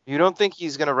 You don't think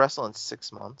he's going to wrestle in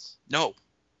 6 months? No.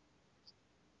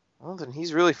 Well, then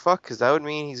he's really fucked, because that would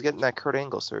mean he's getting that Kurt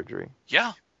Angle surgery.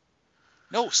 Yeah.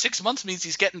 No, 6 months means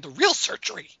he's getting the real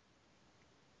surgery.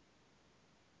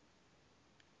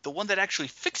 The one that actually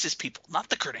fixes people, not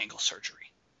the Kurt Angle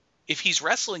surgery. If he's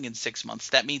wrestling in 6 months,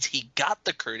 that means he got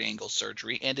the Kurt Angle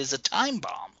surgery and is a time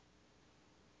bomb.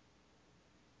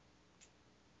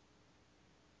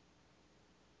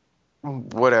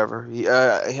 Whatever.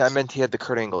 I meant he had the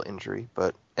Kurt Angle injury,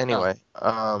 but anyway.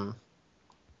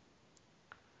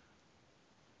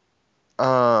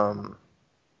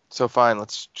 So fine,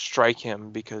 let's strike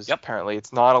him because Yep. apparently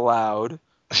it's not allowed.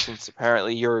 Since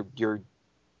apparently you're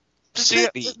See,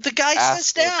 The guy Ask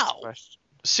says those now. questions.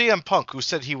 CM Punk, who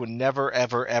said he would never,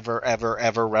 ever, ever, ever,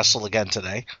 ever wrestle again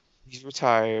today. He's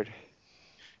retired.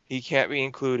 He can't be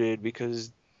included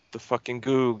because the fucking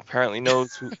Goog apparently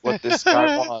knows what this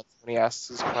guy wants when he asks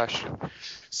his question.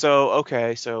 So,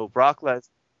 okay, so Brock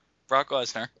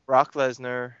Lesnar,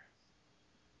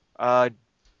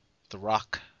 The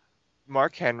Rock.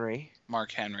 Mark Henry,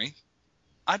 Mark Henry.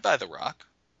 I'd buy The Rock.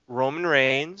 Roman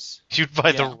Reigns. You'd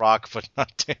buy The Yeah. Rock, but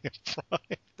not Daniel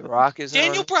Bryan. The Rock is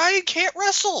Daniel Bryan can't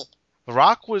wrestle. The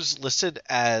Rock was listed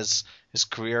as his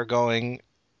career going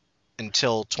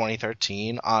until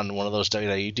 2013 on one of those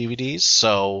WWE DVDs,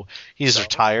 so he's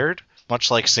retired, much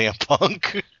like CM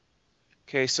Punk.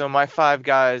 Okay, so my 5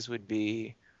 guys would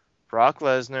be Brock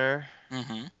Lesnar,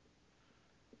 Mm-hmm.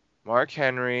 Mark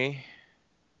Henry,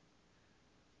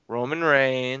 Roman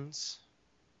Reigns,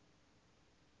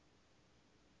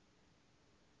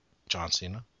 John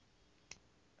Cena.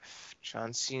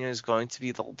 John Cena is going to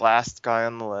be the last guy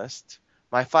on the list.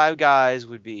 My 5 guys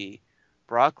would be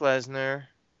Brock Lesnar,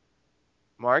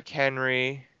 Mark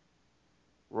Henry,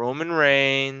 Roman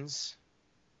Reigns,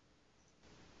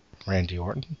 Randy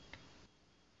Orton.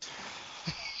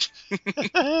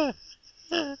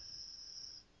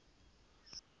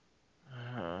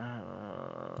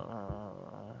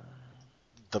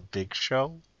 The Big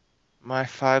Show. my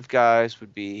 5 guys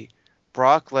would be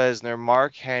Brock Lesnar,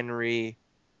 Mark Henry,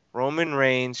 Roman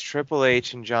Reigns, Triple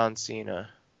H, and John Cena.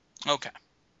 Okay.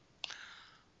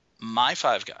 My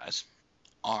 5 guys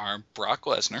are Brock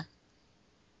Lesnar,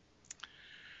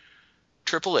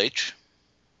 Triple H,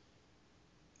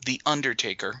 The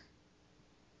Undertaker,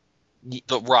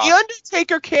 The Rock. The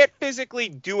Undertaker can't physically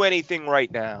do anything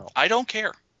right now. I don't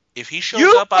care. If he shows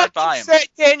You up, I'd buy him. said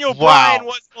Daniel Wow. Bryan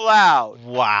wasn't allowed.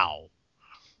 Wow.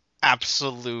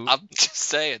 Absolute. I'm just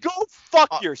saying. Go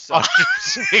fuck yourself.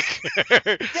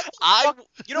 Undertaker. I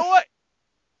You know what?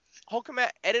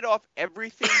 Hulkamat, edit off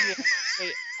everything you have to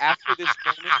say after this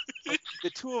moment. The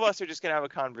two of us are just gonna have a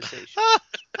conversation.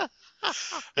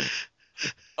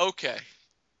 okay.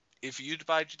 If you'd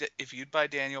buy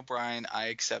Daniel Bryan, I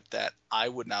accept that. I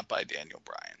would not buy Daniel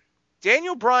Bryan.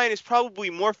 Daniel Bryan is probably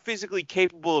more physically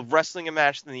capable of wrestling a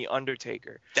match than The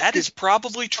Undertaker. That is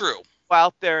probably true. Go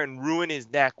out there and ruin his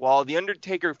neck while The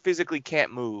Undertaker physically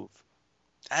can't move.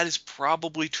 That is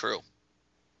probably true.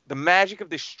 The magic of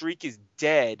the streak is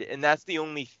dead, and that's the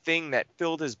only thing that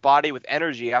filled his body with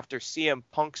energy after CM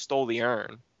Punk stole the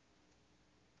urn.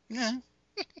 Yeah.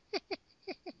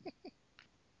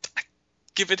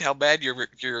 Given how mad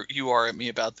you are at me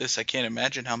about this, I can't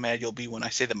imagine how mad you'll be when I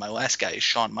say that my last guy is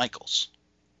Shawn Michaels.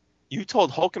 You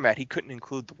told Hulkamat he couldn't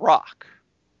include The Rock.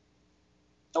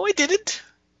 No, I didn't.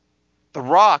 The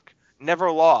Rock never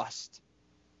lost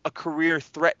a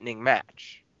career-threatening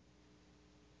match.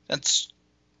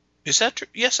 Is that true?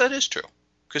 Yes, that is true.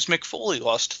 Because Mick Foley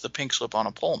lost the pink slip on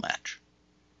a pole match.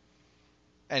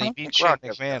 And he I beat think Shane Rock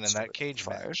has McMahon in that that cage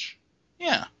fire. match.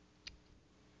 Yeah.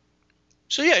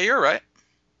 So yeah, you're right.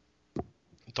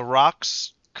 The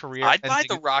Rock's career. I'd buy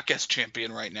The Rock as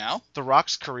champion right now. The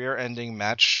Rock's career-ending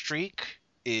match streak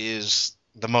is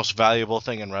the most valuable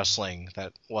thing in wrestling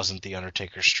that wasn't the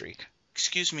Undertaker streak.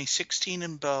 Excuse me, 16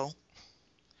 and Bo.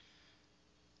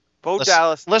 Bo Listen-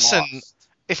 Dallas listen, lost.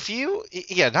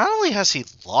 Not only has he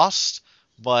lost,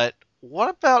 but what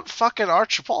about fucking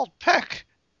Archibald Peck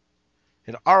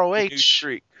in ROH? The new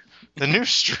streak. The new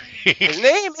streak. His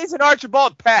name isn't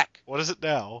Archibald Peck. What is it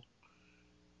now?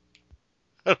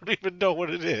 I don't even know what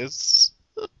it is.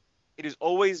 It has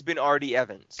always been Artie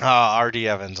Evans. R.D.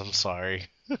 Evans, I'm sorry.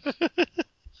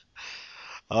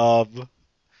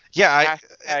 Yeah,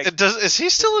 is he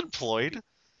still employed?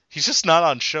 He's just not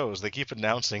on shows. They keep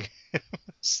announcing him.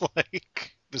 It's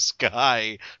like this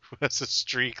guy who has a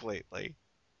streak lately.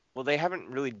 Well, they haven't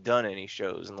really done any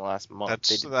shows in the last month.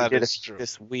 They That did is a true.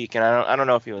 this week, and I don't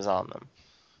know if he was on them.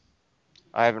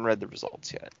 I haven't read the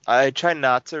results yet. I try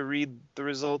not to read the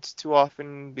results too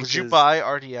often because Would you buy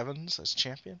R.D. Evans as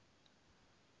champion?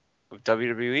 of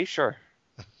WWE, sure.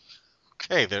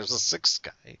 Okay, there's a sixth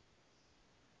guy.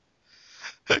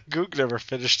 Goog never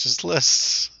finished his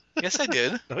list. Yes, I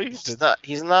did. No, you He's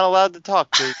didn't. not allowed to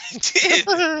talk. They're I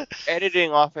did.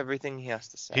 editing off everything he has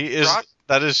to say. He is. Brock-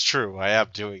 That is true. I am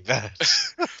doing that.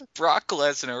 Brock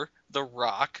Lesnar, The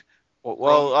Rock,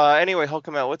 Anyway,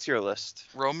 Hulkamat, what's your list?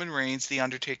 Roman Reigns, The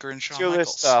Undertaker, and Shawn What's your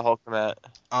Michaels. list,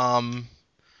 Hulkamat?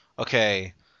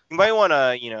 Okay. You might want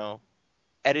to,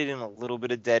 edit in a little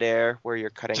bit of dead air where you're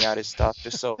cutting out his stuff,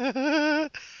 just so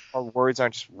our words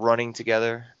aren't just running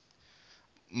together.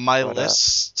 My But,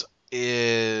 list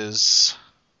is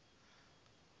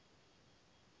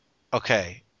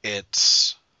okay.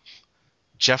 It's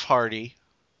Jeff Hardy,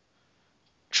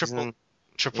 Triple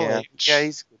Yeah. H, Yeah,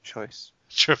 he's a good choice.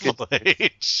 Triple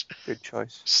H, Good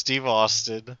choice. Steve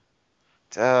Austin.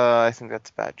 I think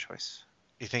that's a bad choice.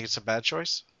 You think it's a bad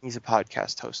choice? He's a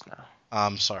podcast host now.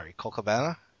 I'm sorry, Colt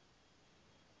Cabana.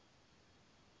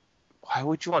 Why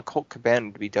would you want Colt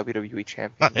Cabana to be WWE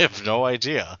champion? I have no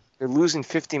idea. They're losing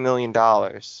 $50 million.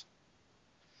 Okay,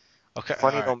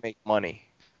 Funny all right. don't make money.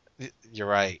 You're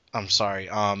right. I'm sorry.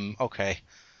 Okay.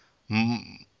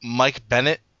 Mike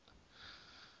Bennett.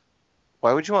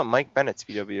 Why would you want Mike Bennett to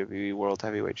be WWE World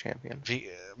Heavyweight Champion?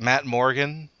 Matt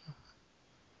Morgan.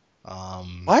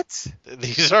 What?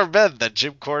 These are men that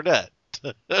Jim Cornette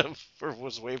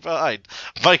was way behind.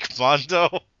 Mike Mondo.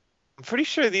 I'm pretty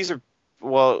sure these are,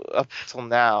 well, up till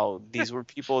now, these were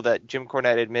people that Jim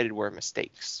Cornette admitted were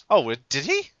mistakes. Oh, did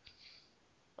he?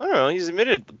 I don't know. He's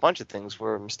admitted a bunch of things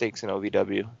were mistakes in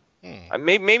OVW.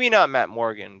 Maybe not Matt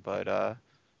Morgan, but I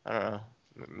don't know.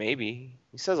 Maybe.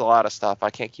 He says a lot of stuff.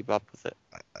 I can't keep up with it.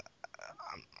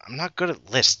 I'm not good at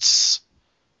lists.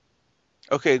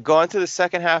 Okay, go on to the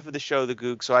second half of the show, the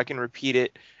Goog, so I can repeat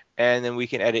it, and then we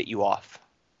can edit you off.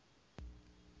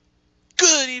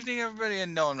 Good evening, everybody.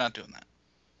 And no, I'm not doing that.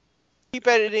 Keep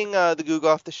editing the Goog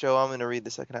off the show. I'm going to read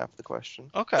the second half of the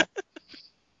question. Okay.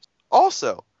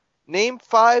 Also, name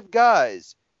 5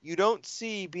 guys you don't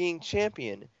see being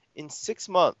champion in 6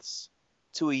 months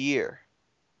to a year.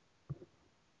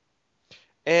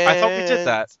 And I thought we did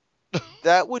that.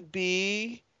 That would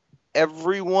be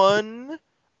everyone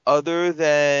other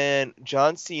than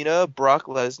John Cena, Brock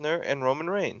Lesnar, and Roman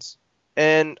Reigns.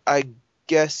 And I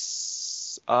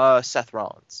guess Seth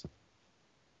Rollins.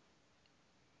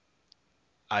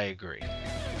 I agree.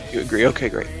 You agree? Okay,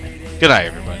 great. Good night,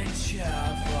 everybody.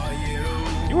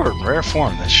 You were in rare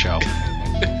form this show.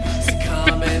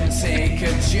 Come and take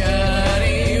a journey